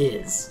 Because it was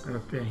his.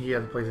 And he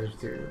had the PlayStation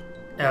 2.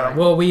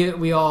 Well,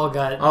 we all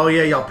got. Oh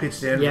yeah, y'all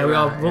pitched in. Yeah,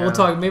 we'll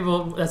talk. Maybe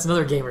that's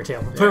another gamer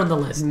tale. We'll put it on the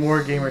list.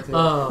 More gamer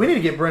tale. We need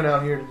to get Brent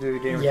out here to do a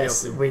gamer tale.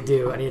 Yes, we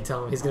do. I need to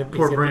tell him he's gonna.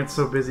 Poor Brent's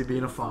so busy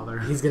being a father.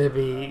 He's gonna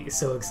be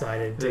so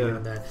excited to get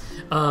on that.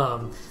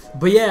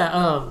 But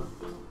yeah,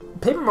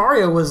 Paper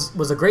Mario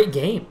was a great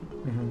game.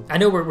 I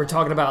know we're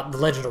talking about the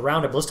legend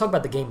around it, but let's talk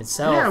about the game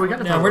itself. Yeah, we got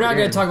to talk we're about not the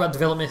going game. to talk about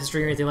development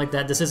history or anything like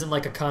that. This isn't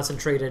like a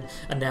concentrated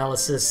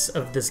analysis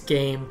of this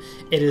game.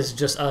 It is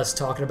just us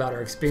talking about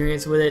our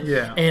experience with it.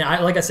 Yeah.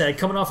 And like I said,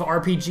 coming off of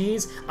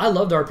RPGs, I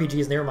loved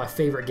RPGs and they were my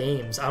favorite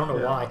games. I don't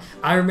know why.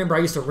 I remember I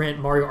used to rent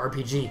Mario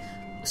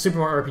RPG, Super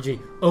Mario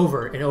RPG,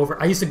 over and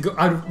over. I used to go.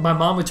 My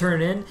mom would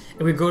turn it in,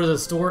 and we'd go to the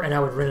store, and I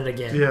would rent it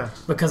again. Yeah.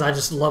 Because I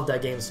just loved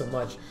that game so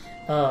much.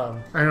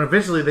 And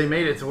eventually they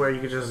made it to where you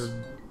could just...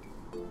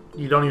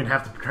 You don't even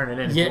have to turn it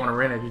in if you want to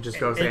rent it. You just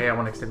go say, hey, I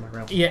want to extend my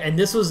rental. Yeah, and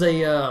this was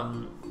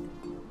a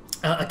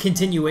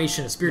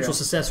continuation, a spiritual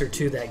successor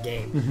to that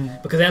game.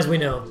 Because as we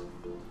know,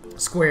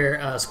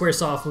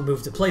 Squaresoft would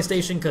move to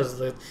PlayStation because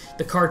of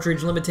the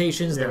cartridge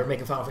limitations. They were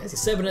making Final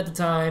Fantasy VII at the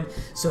time.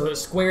 So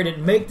Square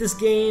didn't make this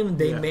game.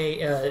 They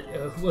made,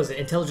 who was it?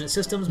 Intelligent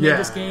Systems made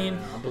this game.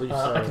 I believe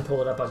so. I can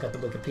pull it up. I've got the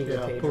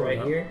Wikipedia page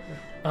right here.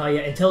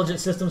 Intelligent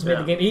Systems made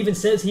the game. It even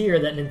says here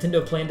that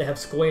Nintendo planned to have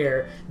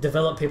Square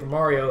develop Paper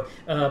Mario,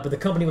 but the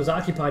company was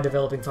occupied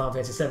developing Final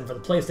Fantasy VII for the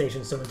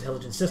PlayStation, so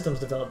Intelligent Systems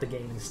developed the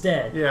game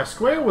instead. Yeah,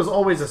 Square was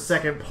always a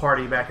second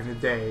party back in the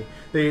day.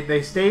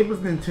 They stayed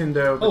with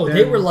Nintendo. But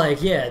They were like,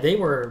 they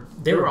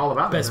were all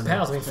about best Nintendo.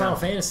 pals. I mean, Final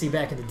Fantasy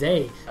back in the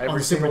day, on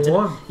Every the Super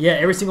single Nintendo. one. Yeah,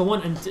 every single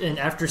one, and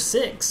after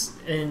 6,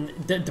 and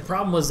the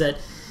problem was that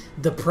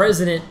the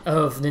president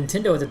of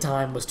Nintendo at the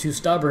time was too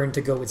stubborn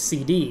to go with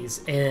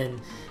CDs, and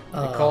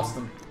It cost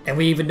them. And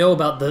we even know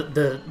about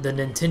the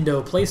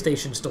Nintendo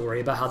PlayStation story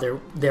about how they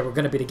were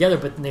going to be together,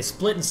 but then they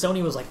split, and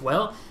Sony was like,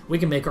 "Well, we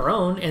can make our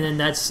own," and then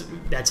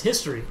that's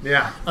history.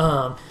 Yeah.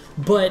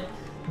 But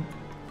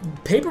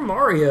Paper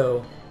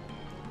Mario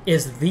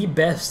is the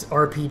best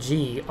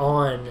RPG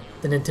on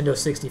the Nintendo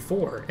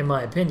 64, in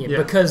my opinion,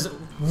 because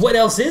what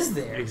else is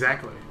there?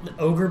 Exactly.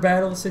 Ogre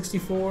Battle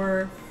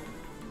 64,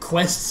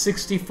 Quest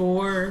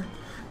 64.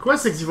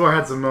 Quest 64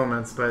 had some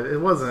moments, but it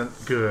wasn't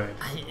good.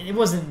 It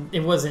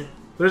wasn't.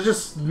 There's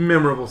just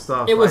memorable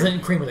stuff. It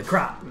wasn't cream of the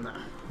crop. Nah.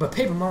 But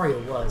Paper Mario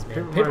was,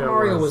 man. Paper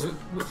Mario was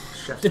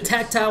Chef's the kiss.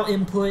 tactile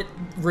input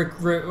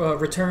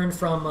returned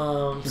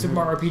from Super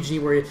Mario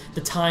RPG, where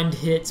the timed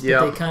hits,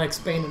 but they kind of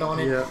expanded on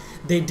it. Yep.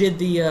 They did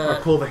the Or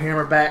pull the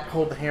hammer back,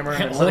 hold the hammer,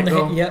 and let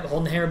holding it go.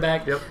 holding the hammer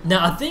back. Yep.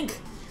 Now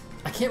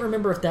I can't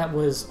remember if that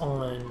was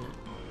on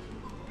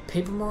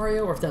Paper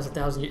Mario or if that was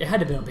 1,000 Year. It had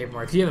to be on Paper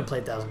Mario because you haven't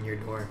played 1,000 Year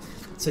Door,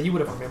 so you would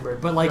have remembered.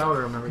 But like I would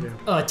remember,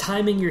 yeah.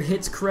 timing your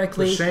hits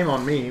correctly. But shame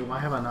on me. Why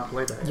have I not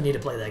played that? You need to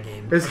play that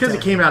game. It's because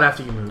it came out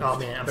after you moved. Oh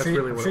man, I'm That's sure,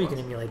 really I'm what sure it you can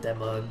was. emulate that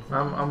mug.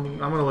 I'm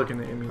gonna look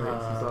into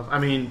emulates and stuff. I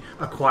mean,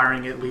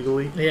 acquiring it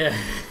legally. Yeah,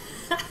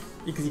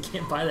 because you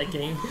can't buy that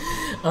game.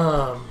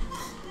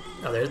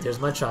 There's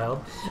my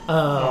child.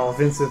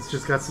 Vincent's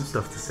just got some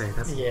stuff to say.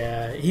 That's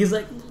Yeah, he's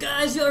like,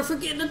 guys, y'all are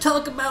forgetting to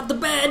talk about the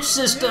badge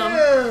system.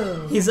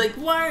 Yeah. He's like,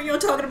 why aren't y'all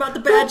talking about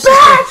the badge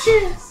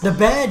system?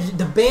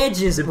 The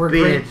badges were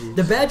great. badges.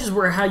 The badges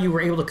were how you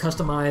were able to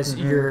customize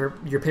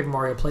your Paper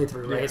Mario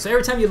playthrough, right? Yeah. So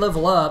every time you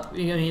level up,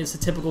 it's a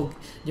typical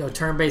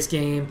turn-based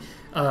game.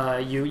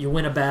 You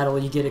win a battle,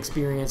 you get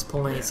experience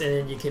points, and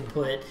then you can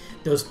put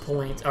those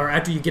points, or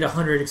after you get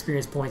 100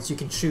 experience points, you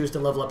can choose to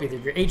level up either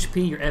your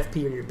HP, your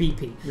FP, or your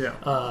BP.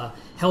 Yeah.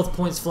 Health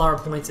points, flower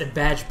points, and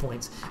badge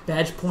points.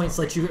 Badge points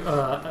let you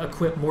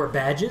equip more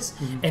badges,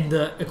 and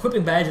the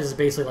equipping badges is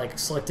basically like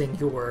selecting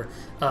your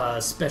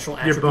special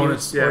attributes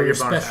bonus- yeah, or your your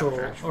bonus special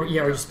attributes. or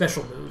your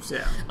special moves.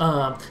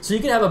 Yeah. So you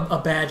can have a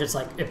badge that's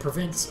like it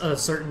prevents a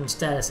certain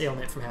status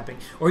ailment from happening,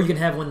 or you can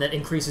have one that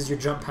increases your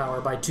jump power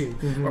by 2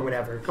 or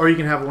whatever. Or you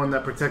can have one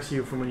that protects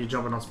you from when you're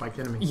jumping on spiked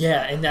enemies.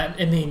 Yeah, and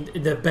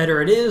the better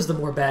it is, the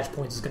more badge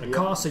points it's going to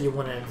cost. So you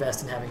want to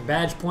invest in having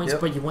badge points,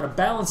 but you want to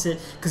balance it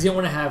because you don't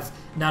want to have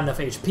not enough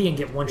HP and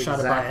get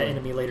one-shotted by an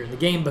enemy later in the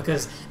game,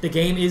 because the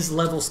game is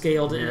level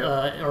scaled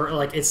or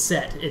like it's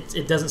set.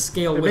 It doesn't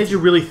scale. It makes you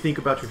really think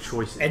about your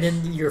choices. And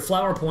then your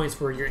flower points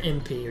were your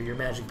MP or your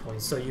magic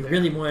points. So you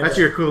really wanted That's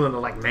your equivalent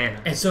of like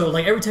mana. And so,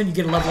 like, every time you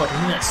get a level up,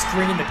 and that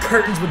screen, the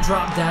curtains would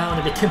drop down,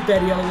 and the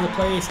confetti all over the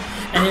place,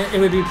 and it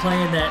would be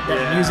playing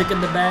that music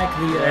in the back.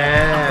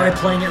 I'm probably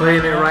playing it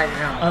right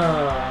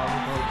now.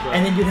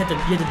 And then you had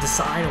to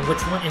decide on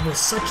which one. It was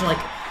such like,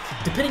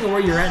 depending on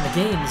where you're at in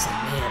the game, it's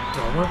like, man,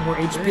 do I want more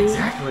HP?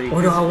 Exactly.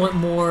 Or do I want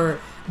more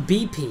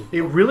BP?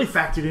 It really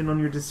factored in on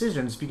your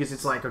decisions, because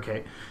it's like,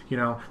 okay, the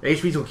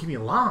HP is going to keep me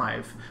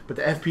alive, but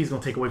the FP is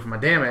going to take away from my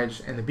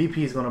damage, and the BP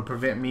is going to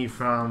prevent me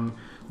from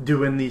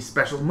doing these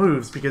special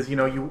moves, because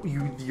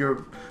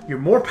you're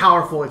more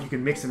powerful if you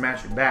can mix and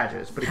match your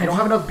badges, but if you don't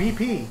have enough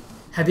BP.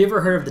 Have you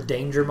ever heard of the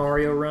Danger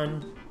Mario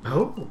run?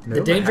 Oh, no,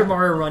 The Danger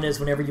Mario run is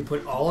whenever you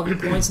put all of your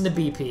points into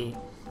BP,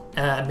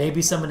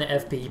 maybe some into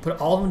FP, you put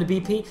all of them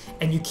into BP,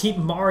 and you keep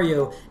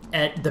Mario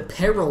at the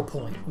peril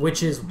point,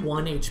 which is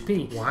 1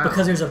 HP. Wow.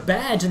 Because there's a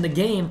badge in the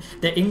game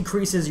that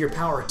increases your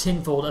power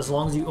tenfold as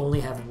long as you only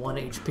have 1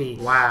 HP.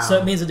 Wow. So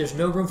it means that there's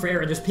no room for error.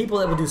 And there's people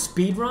that will do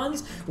speed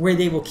runs where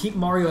they will keep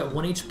Mario at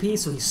 1 HP,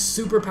 so he's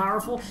super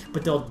powerful,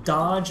 but they'll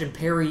dodge and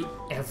parry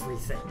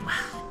everything.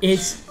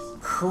 It's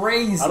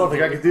crazy. I don't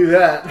think I could do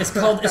that. It's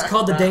called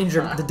the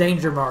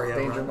Danger Mario.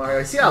 Danger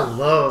Mario. See, I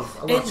love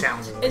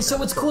challenges. And so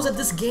what's cool is that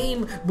this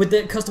game with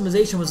the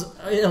customization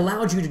it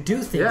allowed you to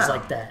do things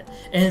like that.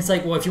 And it's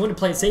like, well, if you want to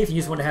play it safe, you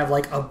just want to have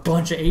like a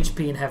bunch of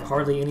HP and have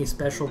hardly any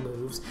special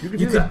moves. You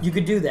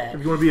could do that.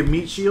 If you want to be a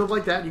meat shield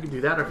like that, you can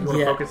do that. Or if you want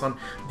to focus on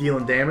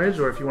dealing damage,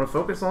 or if you want to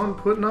focus on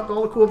putting up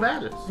all the cool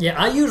badges. Yeah,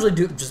 I usually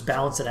do just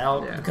balance it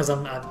out because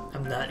I'm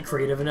not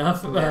creative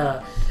enough.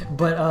 Yeah.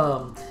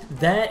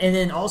 That, and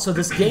then also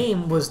this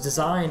game was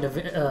designed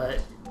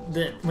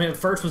when it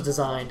first was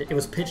designed, it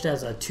was pitched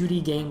as a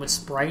 2D game with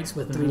sprites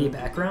with 3D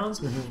backgrounds,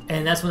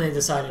 and that's when they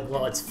decided,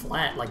 well, it's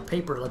flat like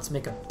paper. Let's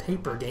make a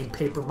paper game,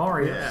 Paper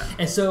Mario. Yeah.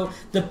 And so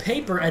the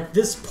paper at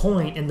this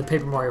point in the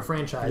Paper Mario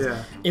franchise,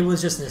 it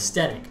was just an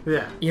aesthetic.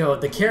 Yeah. You know,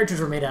 the characters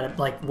were made out of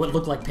like what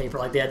looked like paper.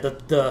 Like they had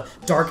the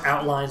dark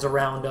outlines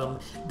around them.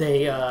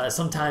 They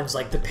sometimes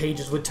like the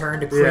pages would turn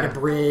to create a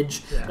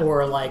bridge,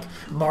 or like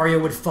Mario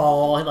would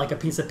fall on like a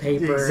piece of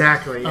paper.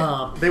 Exactly.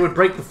 They would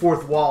break the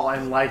fourth wall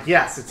and like,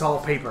 yes, it's all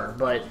paper.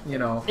 But you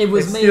know,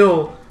 it's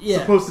still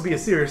supposed to be a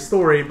serious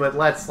story. But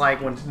let's like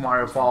when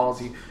Mario falls,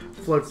 he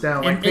floats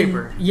down like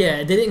paper. And,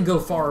 they didn't go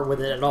far with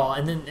it at all.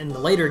 And then in the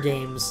later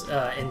games,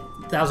 in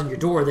Thousand Year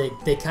Door, they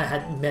kind of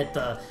had met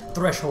the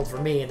threshold for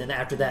me. And then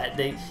after that,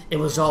 it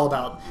was all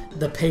about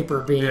the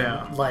paper being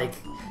like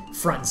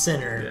front and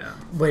center,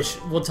 which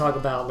we'll talk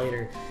about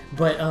later.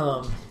 But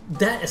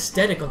that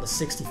aesthetic on the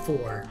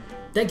 64,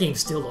 that game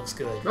still looks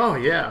good. Oh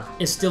yeah,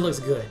 it still looks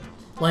good.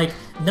 Like,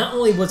 not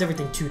only was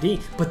everything 2D,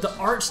 but the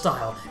art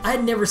style. I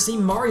had never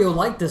seen Mario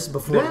like this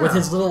before, with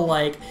his little,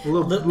 like...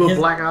 Little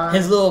black eyes.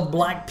 His little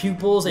black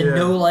pupils and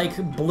no, like,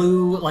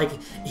 blue... Like,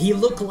 he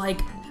looked like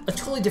a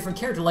totally different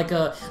character, like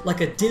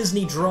a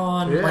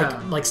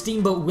Disney-drawn, like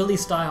Steamboat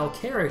Willie-style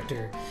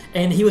character.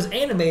 And he was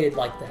animated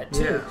like that,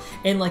 too. Yeah.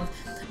 And, like...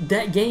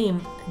 That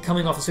game,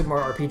 coming off of Super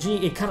Mario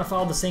RPG, it kind of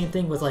followed the same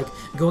thing with, like,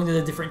 going to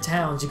the different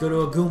towns. You go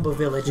to a Goomba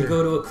village, you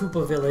go to a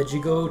Koopa village,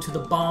 you go to the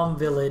Bomb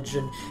village,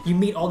 and you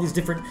meet all these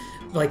different,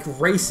 like,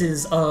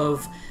 races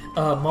of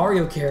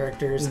Mario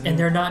characters, and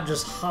they're not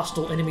just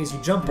hostile enemies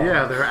you jump on.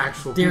 Yeah, they're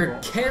actual They're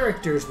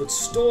characters with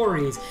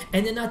stories,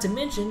 and then not to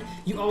mention,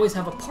 you always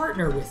have a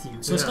partner with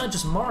you. So it's not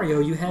just Mario,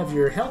 you have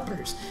your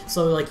helpers.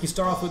 So, like, you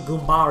start off with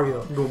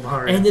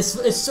Goombario. And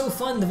it's so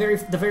fun the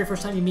very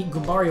first time you meet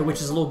Goombario,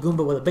 which is a little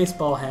Goomba with a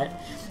baseball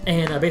hat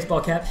and a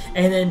baseball cap,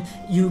 and then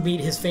you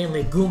meet his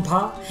family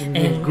Goompa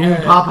and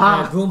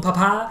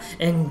Goompapa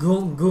and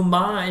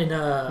Goomba and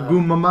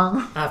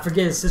Goommama. I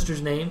forget his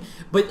sister's name,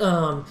 but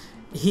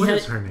what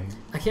is her name?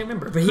 I can't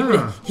remember, but he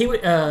would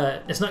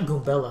it's not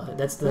Goombella.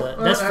 That's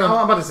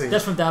I'm about to say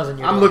that's from Thousand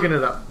Year. I'm looking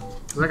it up.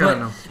 I gotta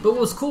know. But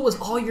what was cool was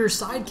all your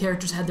side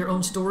characters had their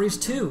own stories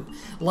too.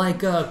 Like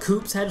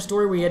Koops had a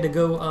story where you had to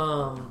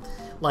go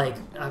like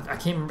I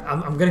can't remember,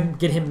 I'm gonna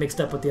get him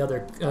mixed up with the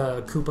other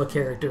Koopa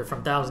character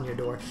from Thousand Year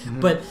Door,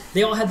 but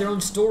they all had their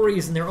own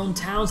stories and their own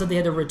towns that they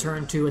had to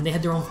return to, and they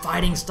had their own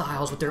fighting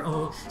styles with their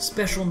own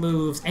special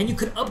moves, and you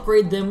could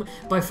upgrade them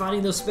by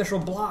finding those special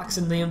blocks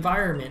in the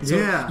environment.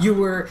 So you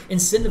were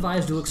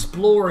incentivized to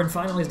explore and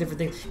find all these different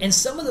things. And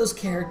some of those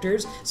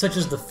characters, such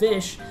as the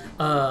fish,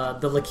 the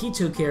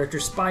Lakitu character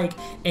Spike,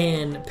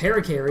 and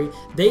Parakarry,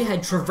 they had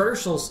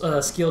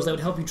traversal skills that would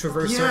help you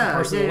traverse certain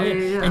parts of the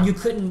land, and you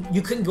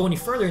couldn't go any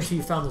further until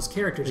you found those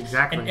characters.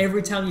 Exactly. And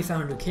every time you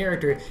found a new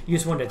character, you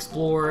just wanted to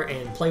explore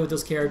and play with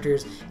those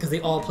characters because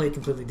they all played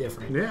completely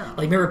different. Yeah.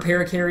 Like, remember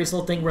Parakarry's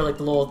little thing where like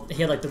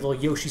he had like the little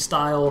Yoshi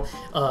style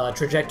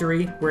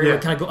trajectory where it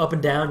would kind of go up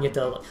and down. You had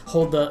to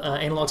hold the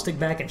analog stick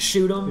back and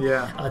shoot him.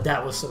 Yeah.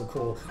 That was so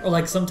cool. Or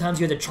like sometimes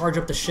you had to charge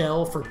up the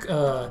shell for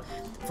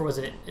was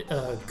it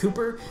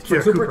Cooper?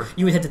 For Cooper,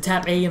 you would have to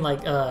tap A and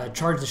like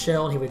charge the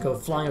shell, and he would go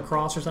flying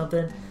across or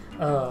something.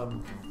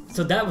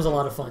 So that was a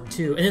lot of fun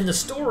too. And then the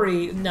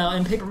story, now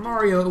in Paper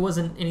Mario, it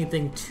wasn't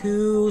anything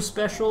too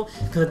special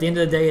because at the end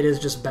of the day, it is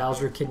just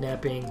Bowser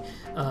kidnapping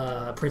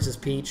Princess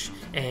Peach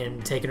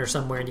and taking her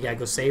somewhere, and you gotta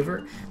go save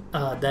her.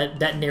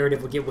 That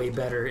narrative would get way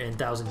better in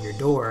Thousand Year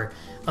Door.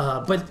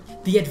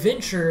 But the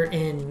adventure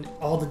in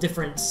all the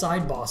different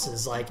side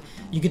bosses, like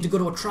you get to go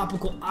to a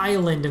tropical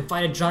island and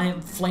fight a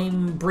giant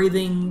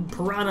flame-breathing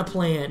piranha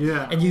plant,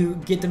 and you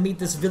get to meet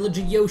this village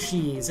of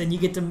Yoshis, and you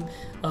get to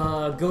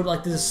go to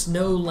like this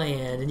snow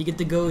land, and you get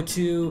to go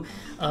to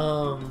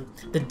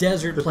the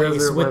desert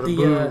place with the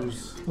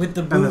booze. With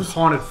the booze. And the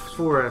haunted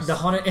forest. The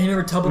haunted, and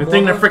remember Tubba Blubba? The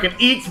thing that freaking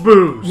eats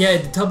booze. Yeah,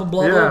 the Tubba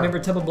Blubba. Remember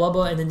Tubba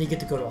Blubba? And then you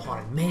get to go to a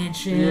haunted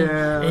mansion.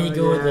 And you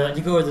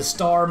go to the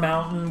Star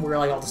Mountain where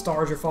like all the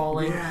stars are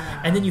falling.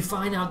 And then you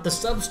find out the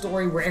sub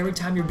story where every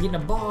time you're beating a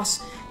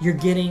boss,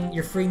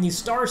 you're freeing these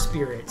star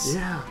spirits.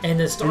 And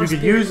the star spirits, you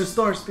could use the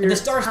star spirits. And the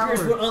star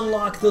spirits would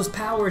unlock those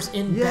powers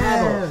in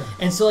battle.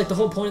 And so like the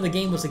whole point of the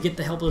game was to get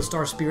the help of the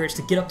star spirits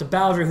to get up to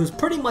Bowser, who's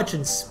pretty much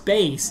in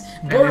space.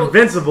 And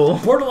invincible.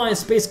 Borderline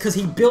space because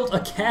he built a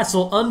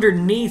castle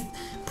underneath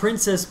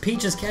Princess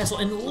Peach's castle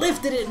and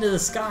lifted it into the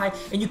sky,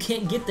 and you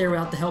can't get there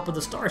without the help of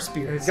the Star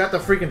Spirits. He's got the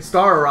freaking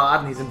Star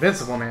Rod, and he's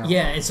invincible now.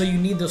 Yeah, and so you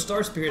need those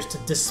Star Spirits to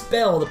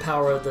dispel the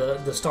power of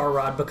the Star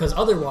Rod, because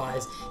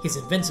otherwise he's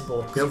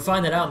invincible. Because you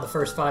find that out in the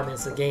first 5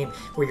 minutes of the game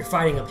where you're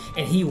fighting him,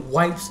 and he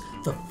wipes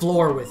the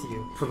floor with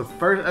you. For the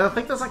first, I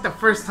think that's like the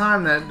first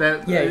time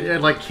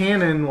that like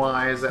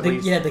canon-wise, at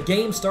least. Yeah, the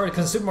game started,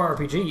 because Super Mario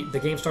RPG, the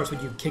game starts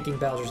with you kicking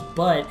Bowser's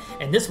butt,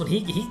 and this one,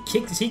 he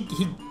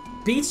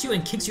beats you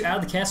and kicks you out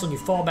of the castle, and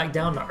you fall back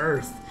down to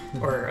Earth,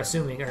 or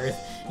assuming Earth.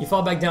 You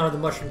fall back down to the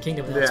Mushroom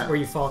Kingdom, and that's where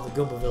you fall in the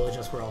Goomba Village.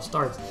 That's where it all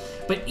starts.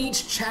 But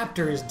each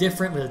chapter is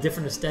different with a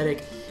different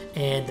aesthetic,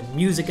 and the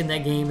music in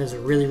that game is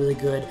really, really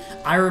good.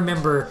 I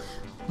remember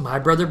my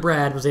brother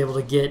Brad was able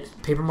to get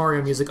Paper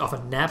Mario music off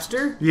of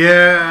Napster,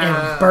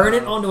 and burn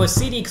it onto a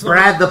CD.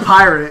 Brad the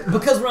pirate.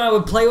 Because when I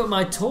would play with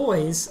my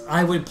toys,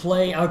 I would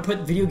put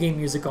video game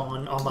music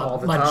on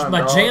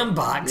my jam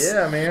box.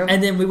 Yeah, man.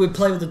 And then we would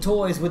play with the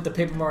toys with the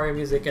Paper Mario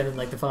music, and then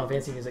like the Final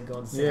Fantasy music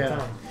going at the same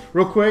time.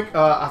 Real quick,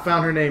 I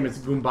found her name. It's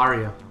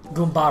Goombaria.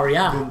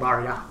 Goombaria.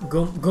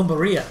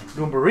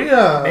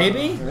 Goombaria.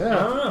 Maybe? Yeah.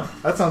 I don't know.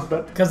 That sounds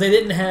better. Because they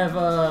didn't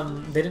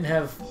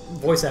have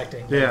voice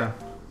acting. Yeah.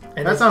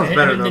 And that sounds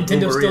better though.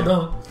 Nintendo Goombaria. still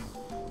don't.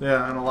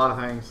 Yeah, and a lot of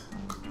things.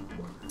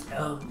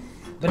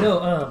 But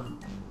no,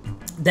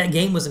 that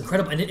game was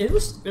incredible, and it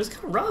was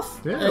kind of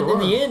rough. Yeah, in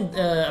the end,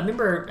 I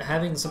remember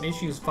having some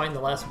issues fighting the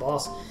last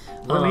boss.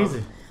 Wasn't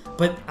easy.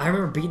 But I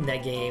remember beating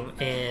that game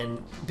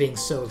and being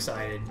so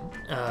excited.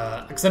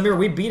 Because I remember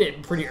we beat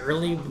it pretty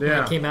early when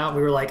it came out.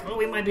 We were like, oh,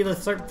 we might be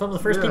some of the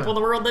first people in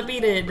the world that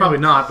beat it. Probably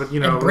not, but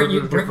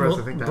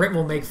Brent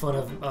will make fun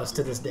of us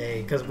to this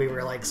day because we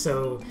were like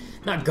so,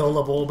 not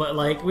gullible, but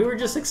like we were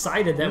just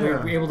excited that we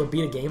were able to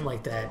beat a game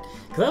like that.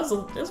 Because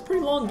that was a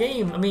pretty long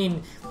game. I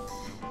mean,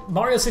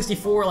 Mario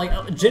 64,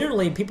 like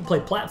generally people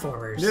play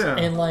platformers. Yeah.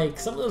 And like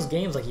some of those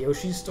games, like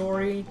Yoshi's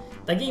Story,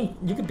 that game,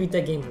 you could beat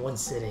that game in one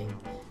sitting.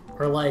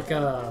 Or like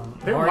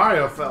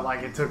Mario felt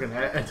like it took an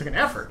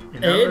effort.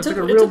 You know? It took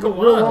a real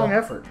long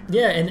effort.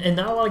 Yeah, and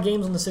not a lot of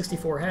games on the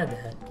 64 had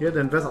that. You had to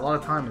invest a lot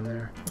of time in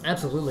there.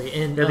 Absolutely,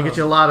 and you had to get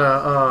you a lot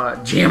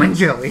of jam and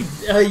jelly.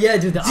 Yeah,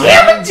 dude,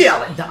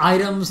 jelly. The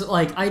items,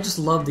 like I just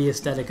love the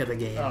aesthetic of the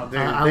game. Oh, dude,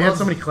 they had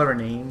so many clever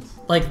names.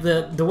 Like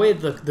the way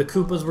the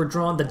Koopas were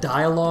drawn, the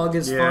dialogue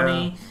is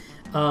funny.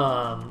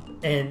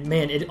 And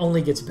man, it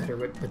only gets better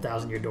with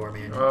Thousand Year Door,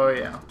 man. Oh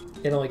yeah,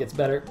 it only gets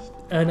better.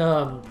 And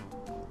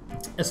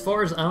as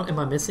far as am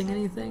I missing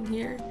anything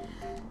here?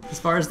 As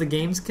far as the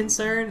game's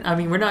concerned, I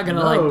mean, we're not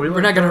gonna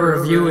we're not gonna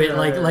review it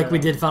like we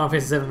did Final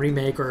Fantasy VII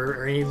Remake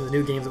or any of the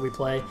new games that we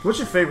play. What's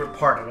your favorite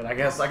part of it? I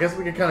guess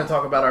we could kind of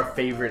talk about our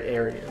favorite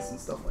areas and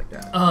stuff like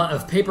that.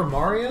 Of Paper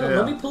Mario,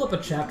 let me pull up a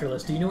chapter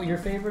list. Do you know what your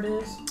favorite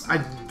is? I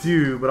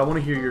do, but I want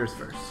to hear yours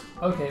first.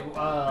 Okay,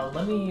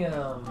 let me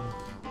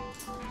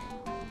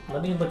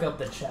look up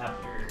the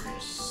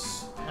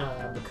chapters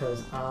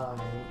because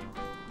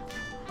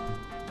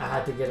I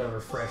had to get a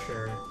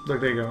refresher. Look,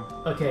 there you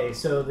go. Okay,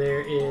 so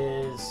there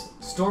is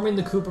Storming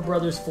the Koopa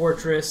Brothers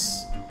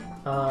Fortress,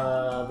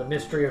 The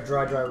Mystery of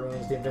Dry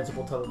Ruins, The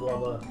Invincible Tubba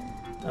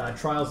Blubba,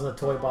 Trials in the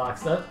Toy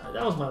Box. That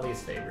was my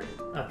least favorite,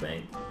 I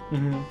think.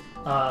 Mm-hmm.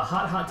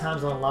 Hot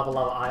Times on Lava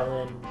Lava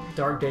Island,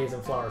 Dark Days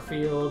in Flower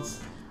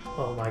Fields.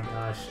 Oh my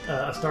gosh.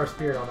 A Star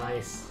Spirit on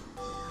Ice.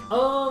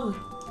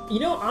 You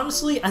know,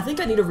 honestly, I think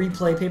I need to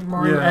replay Paper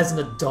Mario as an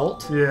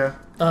adult. Yeah.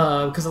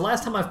 Because the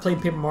last time I've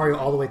played Paper Mario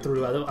all the way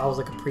through, I was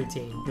like a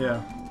preteen.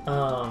 Yeah.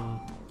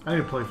 I need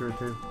to play through it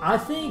too. I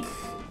think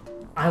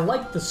I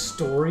like the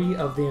story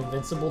of the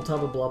Invincible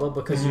Tubba Blubba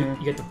because you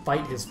get to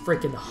fight his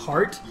freaking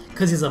heart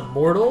because he's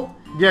immortal.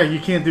 Yeah, you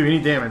can't do any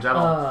damage at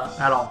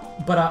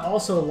all. But I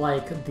also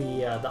like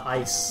the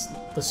ice,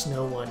 the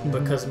snow one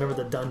because remember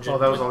the dungeon. Oh,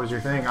 that was always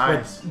your thing,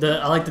 ice.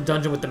 I like the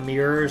dungeon with the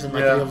mirrors and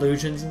like the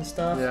illusions and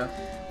stuff. Yeah.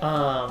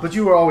 But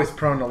you were always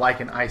prone to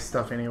liking ice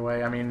stuff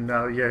anyway. I mean,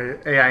 your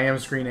AIM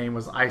screen name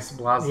was Ice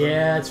Blaza.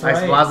 Yeah, that's right.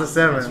 Ice Blaza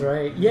 7. That's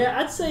right. Yeah,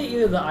 I'd say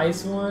either the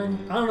ice one.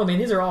 I don't know, man.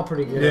 These are all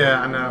pretty good.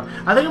 Yeah, I know.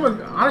 I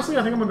think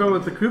I'm gonna go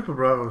with the Koopa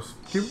Bros.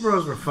 Koopa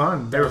Bros were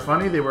fun. They were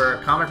funny. They were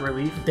comic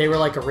relief. They were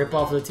like a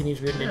ripoff of the Teenage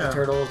Mutant Ninja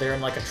Turtles. They were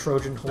in like a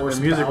Trojan horse.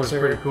 And the music Bowser.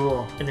 was pretty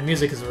cool. And the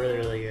music is really,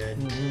 really good.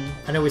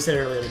 Mm-hmm. I know we said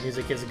earlier the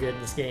music is good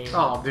in this game.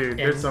 Oh, dude,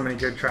 there's so many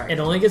good tracks. It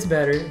only gets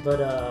better,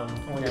 but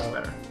only gets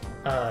better.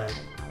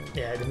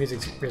 Yeah, the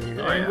music's really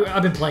good. Oh, yeah.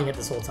 I've been playing it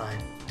this whole time.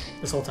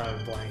 This whole time I've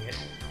been playing it.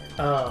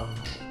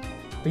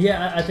 But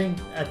yeah, I think.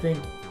 I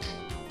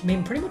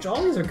mean, pretty much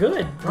all these are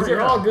good. These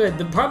are all good.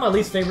 Probably my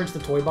least favorite is the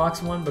toy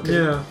box one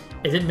because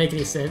it didn't make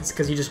any sense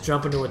because you just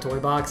jump into a toy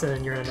box and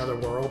then you're in another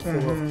world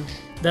full of.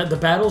 The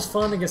battle's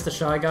fun against the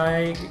Shy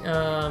Guy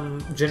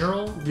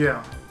general.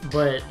 Yeah.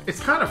 But it's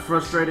kind of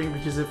frustrating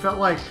because it felt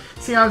like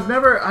I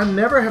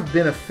never have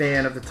been a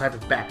fan of the type of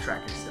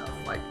backtracking stuff.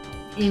 Like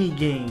any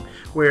game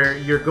where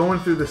you're going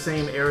through the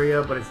same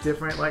area but it's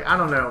different. Like, I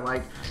don't know.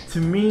 Like, to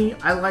me,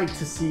 I like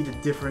to see the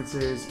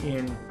differences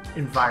in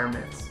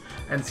environments.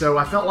 And so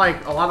I felt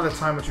like a lot of the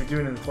time what you're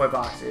doing in the toy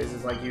box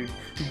is like you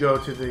go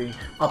to the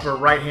upper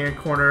right hand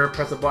corner,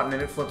 press a button,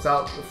 and it flips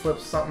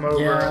something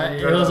over. Yeah,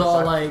 and it was all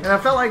side. like. And I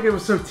felt like it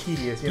was so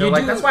tedious.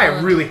 Like that's why I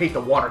really hate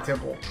the water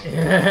temple.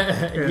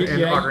 Yeah,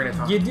 in Ocarina of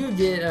Time. You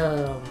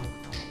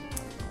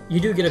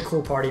do get a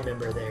cool party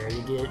member there.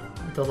 You get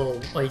the little,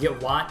 you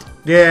get Watt.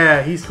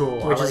 Yeah, he's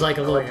cool. Which is like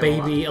a little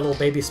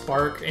baby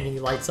Spark, and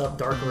he lights up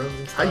dark rooms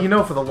and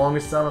stuff. For the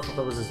longest time I thought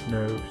that was his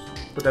nose,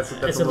 but that's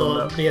it's a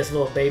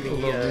little baby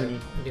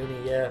Noonie.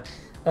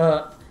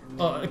 Yeah.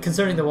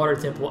 Concerning the water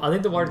temple, I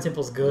think the water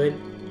temple's good.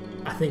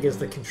 I think it's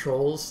the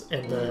controls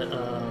and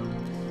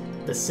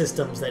the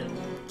systems that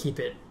keep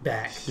it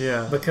back.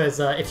 Yeah. Because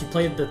if you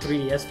played the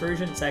 3DS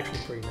version, it's actually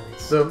pretty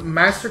nice. The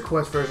Master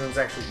Quest version is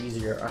actually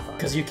easier, I find.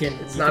 Because you can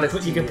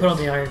put on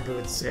the iron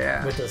boots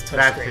with those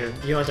touchscreen.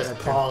 You don't have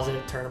to pause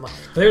and turn them on.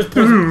 But there's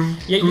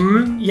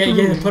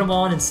you put them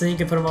on and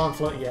sync and put them on and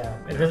float. Yeah,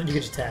 and then you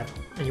can just tap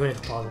and you wouldn't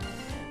have to pause it.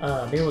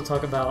 Maybe we'll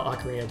talk about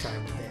Ocarina of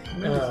Time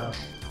one day.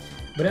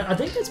 But I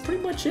think that's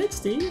pretty much it,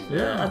 Steve.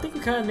 Yeah. I think we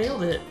kind of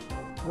nailed it.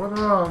 What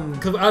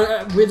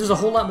there's a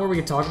whole lot more we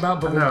could talk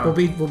about, but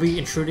we'll be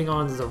intruding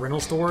on the rental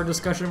store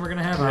discussion we're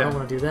gonna have. Yeah. I don't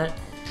want to do that.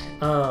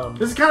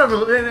 This is kind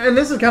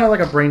of like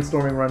a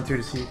brainstorming run too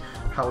to see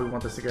how we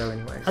want this to go.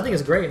 Anyways, I think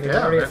it's great. I mean,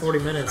 we're already at 40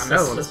 minutes. I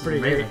know that's pretty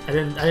amazing. Great. I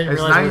didn't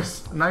realize.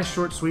 It's nice,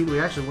 short, sweet. We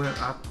actually went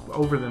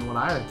over than what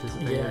I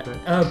anticipated.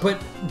 Yeah. But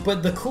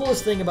the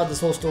coolest thing about this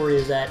whole story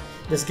is that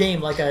this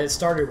game, like I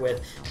started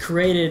with,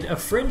 created a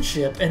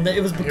friendship, and it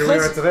was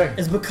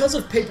because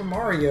of Paper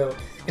Mario.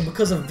 And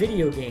because of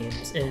video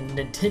games and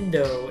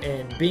Nintendo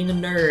and being a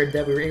nerd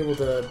that we were able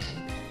to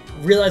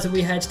realize that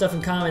we had stuff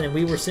in common, and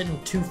we were sitting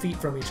 2 feet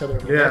from each other.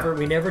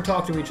 We never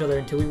talked to each other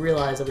until we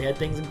realized that we had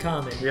things in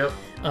common. Yep.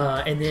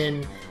 And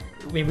then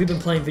we've been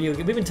playing video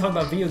games. We've been talking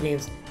about video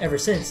games ever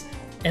since.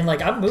 And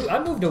like I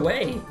moved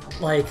away,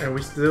 and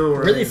we still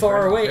were really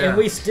far away, and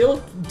we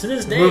still to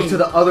this day moved to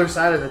the other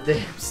side of the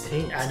damn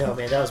state. I know,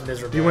 man, that was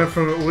miserable. You went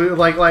from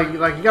like you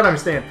gotta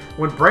understand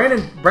when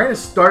Brandon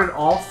started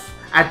off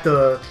at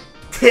the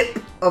tip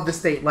of the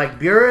state, like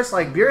Burris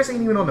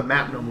ain't even on the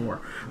map no more.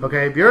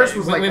 Okay, Burris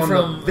was like on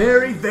the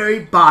very,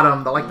 very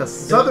bottom, the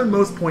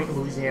southernmost point of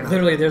Louisiana.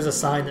 Literally, there's a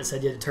sign that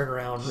said you had to turn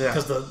around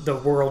because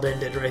the world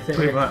ended right there.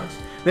 Pretty much.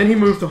 Then he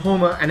moved to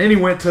Houma, and then he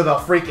went to the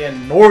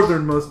freaking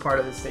northernmost part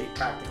of the state,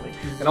 practically,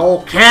 in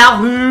old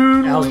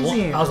Calhoun,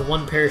 Louisiana. I was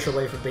one parish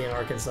away from being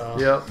Arkansas.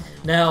 Yep.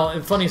 Now,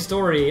 funny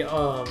story.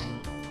 I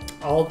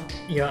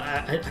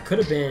could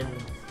have been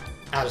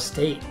out of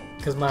state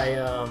because my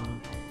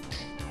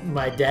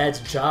dad's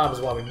job is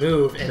while we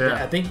moved, and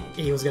I think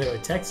he was going to go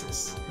to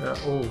Texas.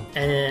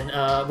 And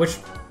which,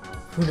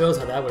 who knows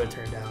how that would have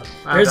turned out.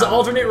 There's an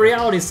alternate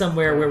reality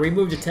somewhere where we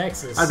moved to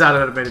Texas. I doubt it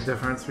would have made a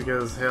difference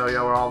because, hell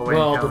yeah, we're all the way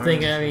in California. Well, the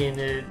thing, I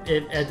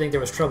mean, I think there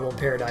was trouble in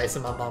paradise,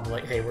 and my mom was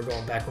like, hey, we're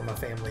going back where my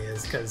family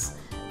is because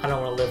I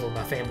don't want to live where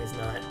my family's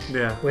not.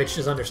 Yeah. Which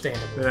is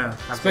understandable. Yeah,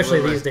 absolutely.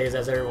 Especially these days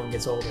as everyone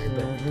gets older.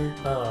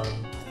 But,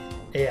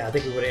 yeah, I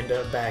think we would end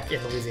up back in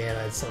Louisiana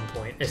at some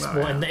point.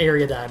 In the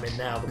area that I'm in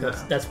now,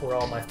 because that's where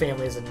all my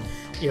families and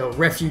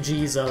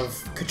refugees of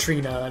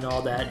Katrina and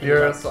all that.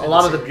 A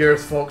lot of the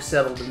Burris folks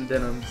settled in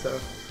Denham, so.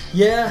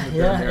 Yeah, and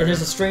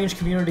there's a strange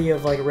community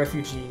of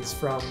refugees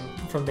from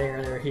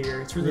there. They're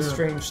here. It's a really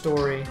strange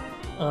story.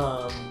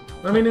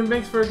 I mean, it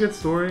makes for a good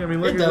story. I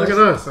mean, look at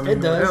us. I mean,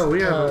 it does. Hell,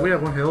 we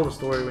have one hell of a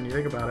story when you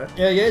think about it.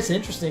 Yeah, it's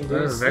interesting,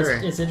 dude.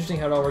 It's interesting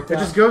how it all worked out.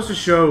 It just goes to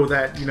show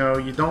that you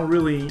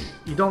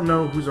don't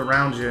know who's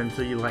around you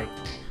until you like.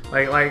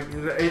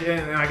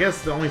 And I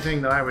guess the only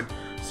thing that I would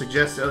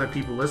suggest to other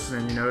people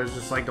listening, is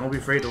just don't be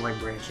afraid to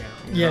branch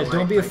out.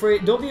 Don't be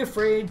afraid. Don't be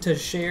afraid to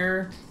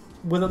share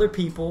with other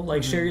people.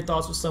 Share your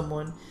thoughts with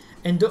someone,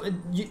 and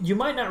you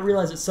might not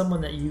realize it's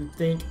someone that you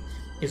think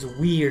is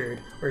weird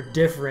or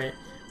different.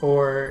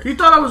 Or you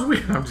thought I was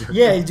weird. I'm joking.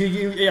 Yeah,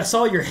 dude. I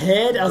saw your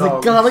head. I was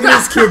like, God, look at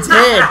this kid's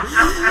head.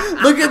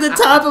 Look at the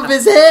top of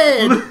his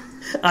head.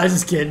 I was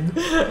just kidding.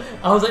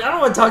 I was like, I don't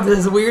want to talk to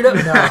this weirdo.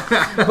 No,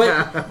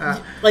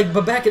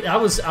 but back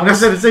I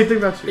said the same thing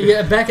about you.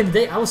 Yeah, back in the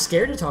day, I was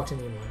scared to talk to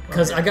anyone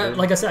because I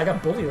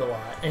got bullied a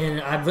lot,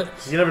 and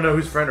you never know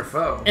who's friend or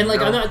foe. And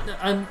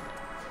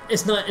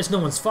it's no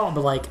one's fault,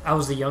 but I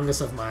was the youngest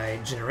of my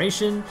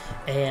generation,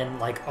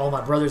 and all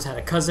my brothers had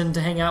a cousin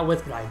to hang out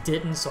with, but I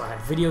didn't, so I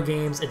had video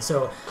games, and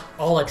so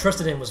all I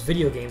trusted in was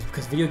video games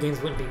because video games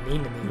wouldn't be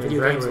mean to me,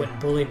 video games wouldn't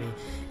bully me,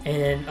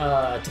 and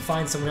to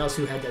find someone else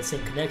who had that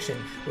same connection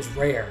was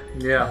rare,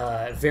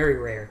 very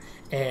rare,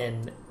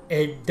 and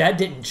that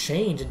didn't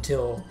change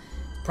until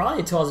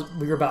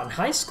we were about in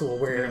high school,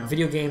 where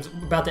video games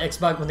about the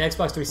Xbox, when the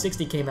Xbox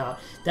 360 came out,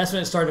 that's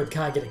when it started to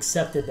kind of get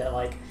accepted that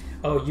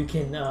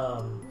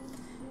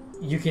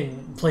you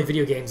can play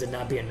video games and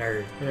not be a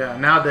nerd. Yeah,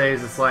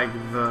 nowadays it's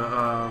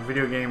the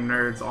video game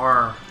nerds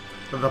are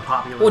the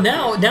popular. Well,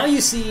 now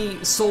you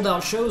see sold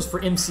out shows for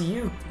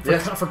MCU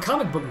for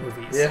comic book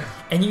movies. Yeah,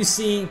 and you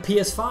see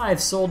PS5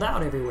 sold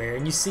out everywhere,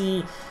 and you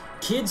see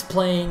kids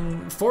playing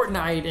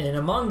Fortnite and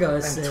Among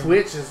Us. And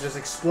Twitch has just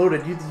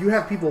exploded. You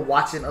have people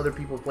watching other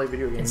people play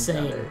video games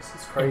Insane. nowadays.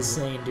 It's crazy.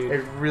 Insane, dude.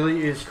 It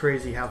really is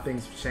crazy how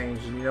things have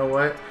changed. And you know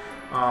what?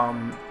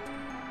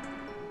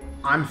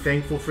 I'm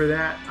thankful for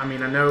that. I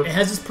mean, I know... It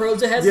has its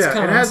pros, it has its cons.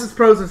 Yeah, it has its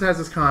pros and it has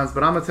its cons.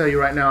 But I'm going to tell you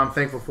right now, I'm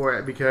thankful for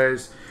it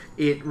because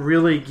it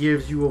really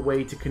gives you a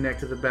way to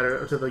connect to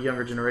the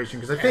younger generation.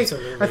 Because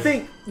I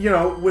think,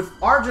 with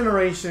our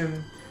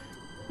generation...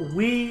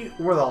 We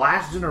were the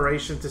last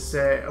generation to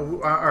say,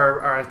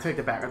 or I take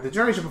it back. The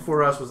generation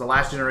before us was the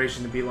last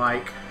generation to be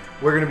like,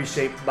 we're going to be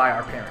shaped by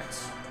our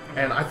parents.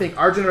 And I think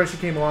our generation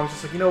came along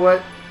just like, you know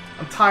what?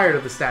 I'm tired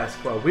of the status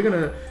quo. We're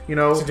going to,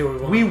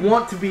 we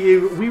want to be,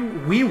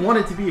 we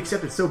wanted to be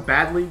accepted so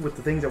badly with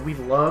the things that we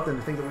loved and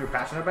the things that we were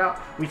passionate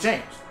about. We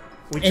changed.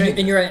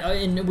 And you're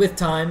right. And with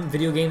time,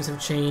 video games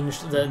have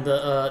changed.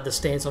 The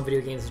stance on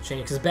video games have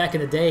changed. Because back in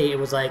the day, it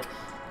was like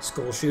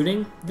school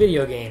shooting,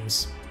 video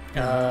games.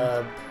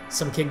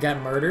 Some kid got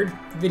murdered.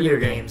 Video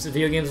games.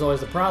 Video games is always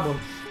the problem.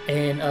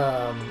 And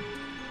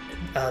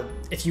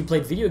if you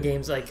played video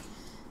games like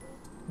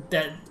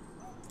that,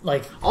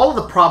 like all of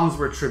the problems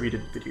were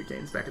attributed to video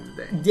games back in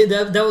the day.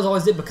 Yeah, that was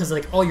always it because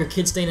like your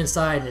kids staying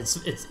inside and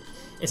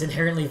it's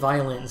inherently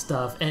violent and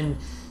stuff. And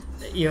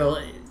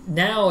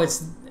now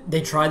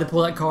they try to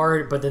pull that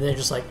card, but then they're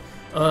just like.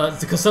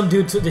 Because some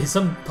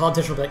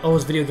politician will be like, "Oh,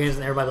 it's video games,"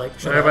 and everybody like,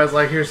 "Shut everybody's up."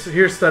 like,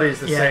 "Here's studies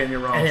that saying you're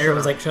wrong," and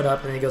everyone's like, "Shut up,"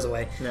 and then he goes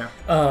away. Yeah.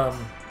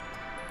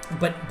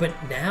 But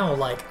now,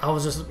 like, I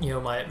was just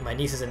my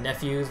nieces and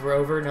nephews were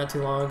over not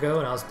too long ago,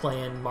 and I was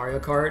playing Mario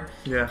Kart.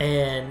 Yeah.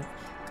 And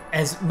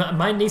as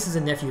my nieces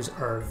and nephews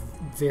are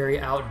very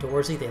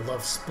outdoorsy, they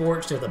love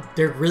sports.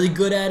 They're really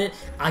good at it.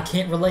 I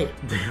can't relate.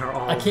 They are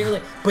all. I can't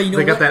relate. But you know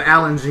they got that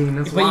Allen gene.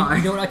 That's why.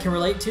 You know what I can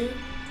relate to?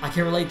 I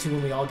can relate to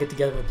when we all get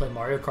together and we play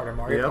Mario Kart or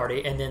Mario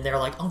Party, and then they're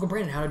like, "Uncle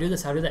Brandon, how to do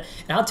this, how to do that."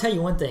 And I'll tell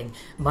you one thing: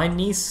 my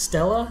niece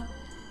Stella,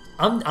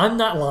 I'm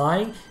not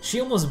lying.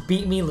 She almost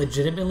beat me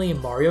legitimately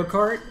in Mario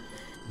Kart.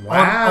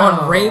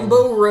 Wow. On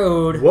Rainbow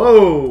Road.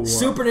 Whoa.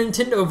 Super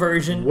Nintendo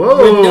version. Whoa.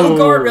 With no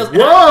guardrails.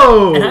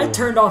 Whoa. And I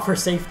turned off her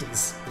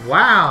safeties.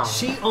 Wow.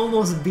 She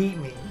almost beat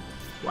me.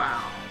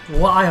 Wow.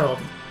 Wild.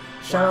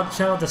 Shout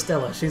out to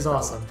Stella. She's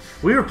awesome.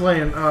 We were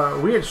playing.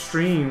 We had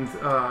streamed.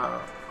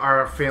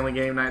 Our family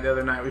game night the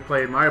other night. We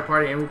played Mario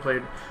Party and we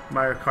played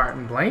Mario Kart.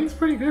 And Blaine's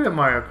pretty good at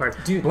Mario Kart.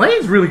 Dude,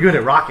 Blaine's really good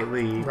at Rocket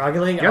League.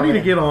 Rocket League? Y'all need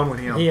to get on with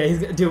him.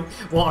 Yeah, dude.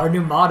 Well, our new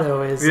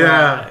motto is...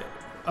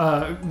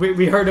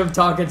 we heard him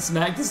talking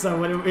smack to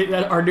someone.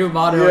 Our new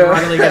motto in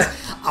Rocket League is,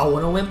 I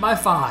want to win by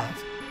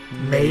 5.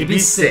 Maybe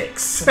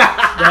 6. So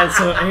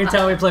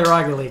anytime we play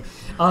Rocket League.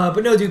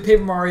 But no, dude,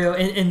 Paper Mario.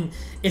 And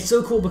it's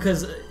so cool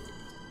because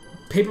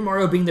Paper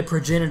Mario being the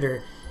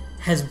progenitor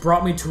has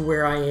brought me to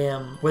where I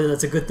am, whether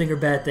that's a good thing or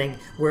bad thing,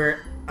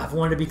 where I've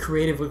wanted to be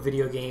creative with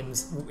video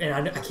games, and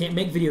I can't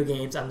make video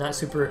games. I'm not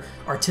super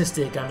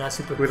artistic. I'm not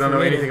super We don't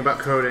know anything about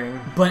coding.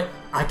 But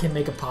I can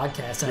make a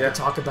podcast, and I can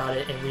talk about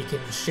it, and we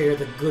can share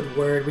the good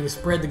word. We can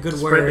spread the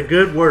good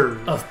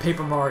word of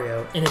Paper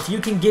Mario. And if you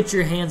can get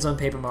your hands on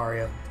Paper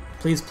Mario,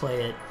 please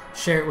play it.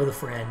 Share it with a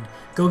friend.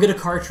 Go get a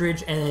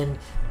cartridge, and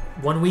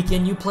one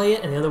weekend you play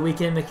it, and the other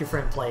weekend make your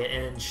friend play it,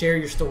 and share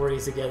your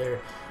stories together.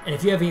 And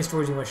if you have any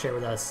stories you want to share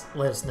with us,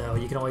 let us know.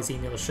 You can always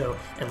email the show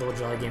at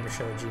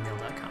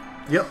littlejollygamershow@gmail.com.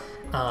 Yep.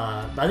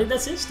 But I think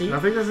that's it, Steve. I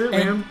think that's it,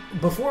 man.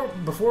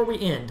 Before we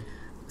end,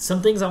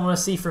 some things I want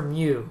to see from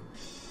you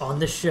on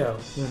this show.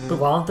 Mm-hmm. But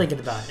while I'm thinking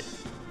about it,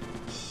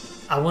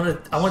 I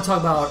want to talk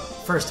about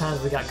first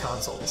times we got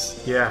consoles.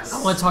 Yes.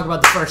 I want to talk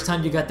about the first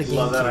time you got the GameCube.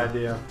 Love that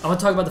idea. I want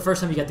to talk about the first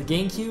time you got the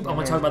GameCube. Mm-hmm. I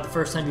want to talk about the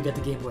first time you got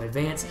the Game Boy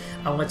Advance.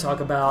 I want to talk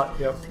about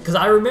because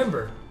I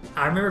remember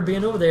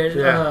being over there.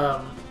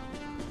 Yeah.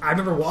 I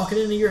remember walking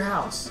into your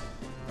house.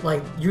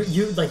 Like you,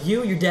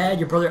 your dad,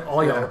 your brother,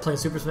 all y'all were playing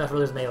Super Smash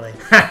Bros. Melee.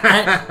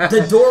 And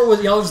the door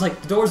was y'all was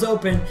like the door's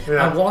open.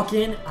 Yeah. I walk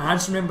in, and I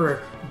just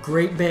remember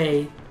Great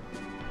Bay.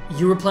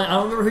 You were playing. I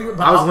don't remember who you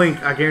were. I was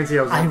Link. I guarantee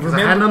I was Link.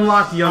 I hadn't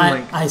unlocked Young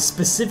Link. I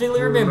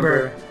specifically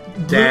remember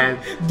Dad.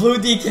 Blue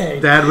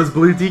DK. Dad was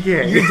Blue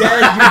DK. Your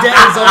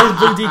dad is always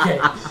Blue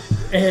DK.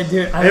 And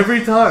dude,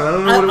 every time. I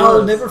don't know what it was.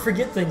 I'll never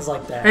forget things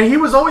like that. And he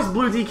was always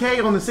Blue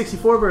DK on the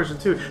 64 version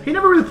too. He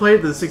never really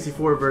played the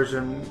 64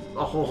 version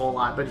a whole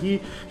lot, but he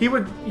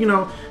would, you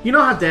know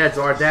how dads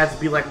are. Dads would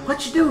be like,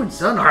 "What you doing,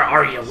 son?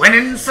 Are you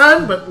winning,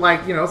 son?" But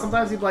like,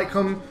 sometimes he'd like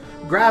come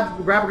grab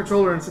a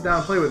controller and sit down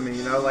and play with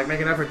me. Like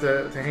make an effort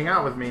to hang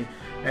out with me.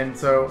 And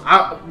so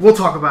we'll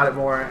talk about it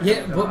more.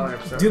 Yeah,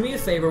 but do me a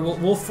favor.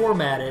 We'll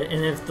format it,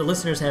 and if the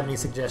listeners have any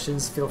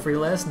suggestions, feel free to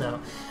let us know.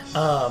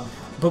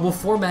 But we'll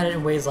format it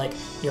in ways like,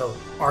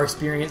 our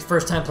experience,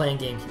 first time playing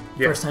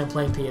GameCube, first time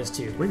playing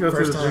PS2. We go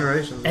through the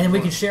generations. And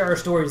we can share our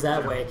stories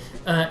that way.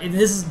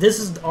 This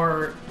is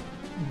our...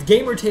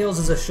 GamerTales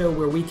is a show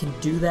where we can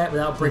do that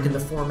without breaking the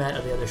format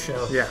of the other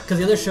show. Yeah. Because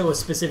the other show is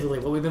specifically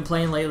what we've been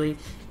playing lately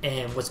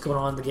and what's going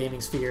on in the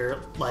gaming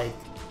sphere, like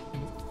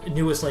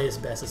newest,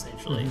 latest, best,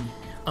 essentially.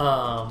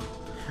 But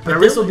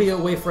this will be a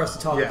way for us to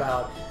talk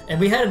about And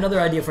we had another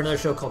idea for another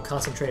show called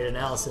Concentrated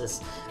Analysis,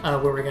 where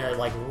we're gonna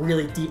like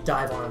really deep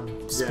dive on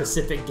a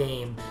specific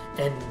game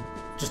and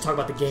just talk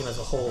about the game as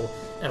a whole.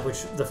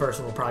 Which the first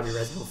one will probably be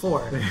Resident Evil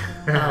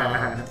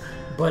 4.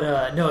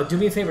 But no, do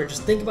me a favor,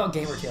 just think about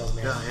GamerTales,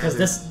 man, because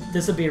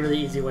this would be a really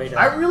easy way to.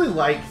 I really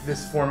like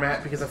this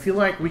format because I feel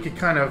like we could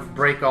kind of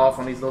break off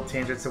on these little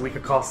tangents that we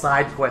could call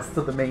side quests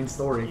to the main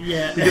story.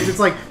 Yeah. Because it's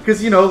like,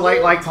 because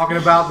like talking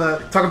about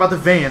the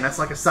van, that's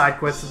like a side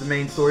quest to the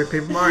main story of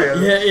Paper Mario.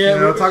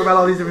 Yeah. Talk about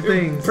all these different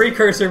things.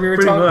 Precursor, we were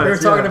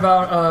talking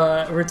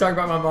about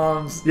my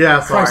mom's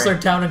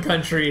Chrysler Town and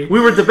Country. We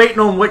were debating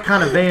on what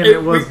kind of van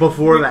it was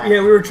before that.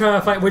 Yeah, we were trying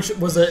to find which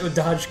was a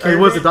Dodge Caravan.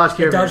 It was a Dodge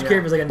Caravan. Dodge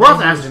Caravan was like a. Well,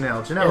 that's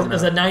Janelle. It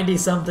was a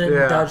 90-something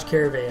Dodge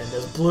Caravan. It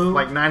was blue.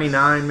 Like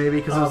 99 maybe,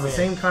 because it was the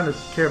same kind of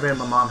Caravan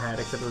my mom had,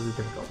 except it was a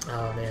different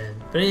color. Oh, man.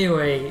 But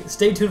anyway,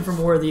 stay tuned for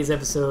more of these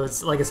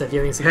episodes. Like I said, if you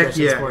have any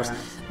suggestions for us.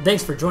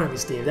 Thanks for joining me,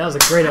 Steve. That was a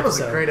great episode. That was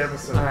a great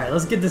episode. All right,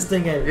 let's get this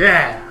thing in.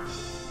 Yeah.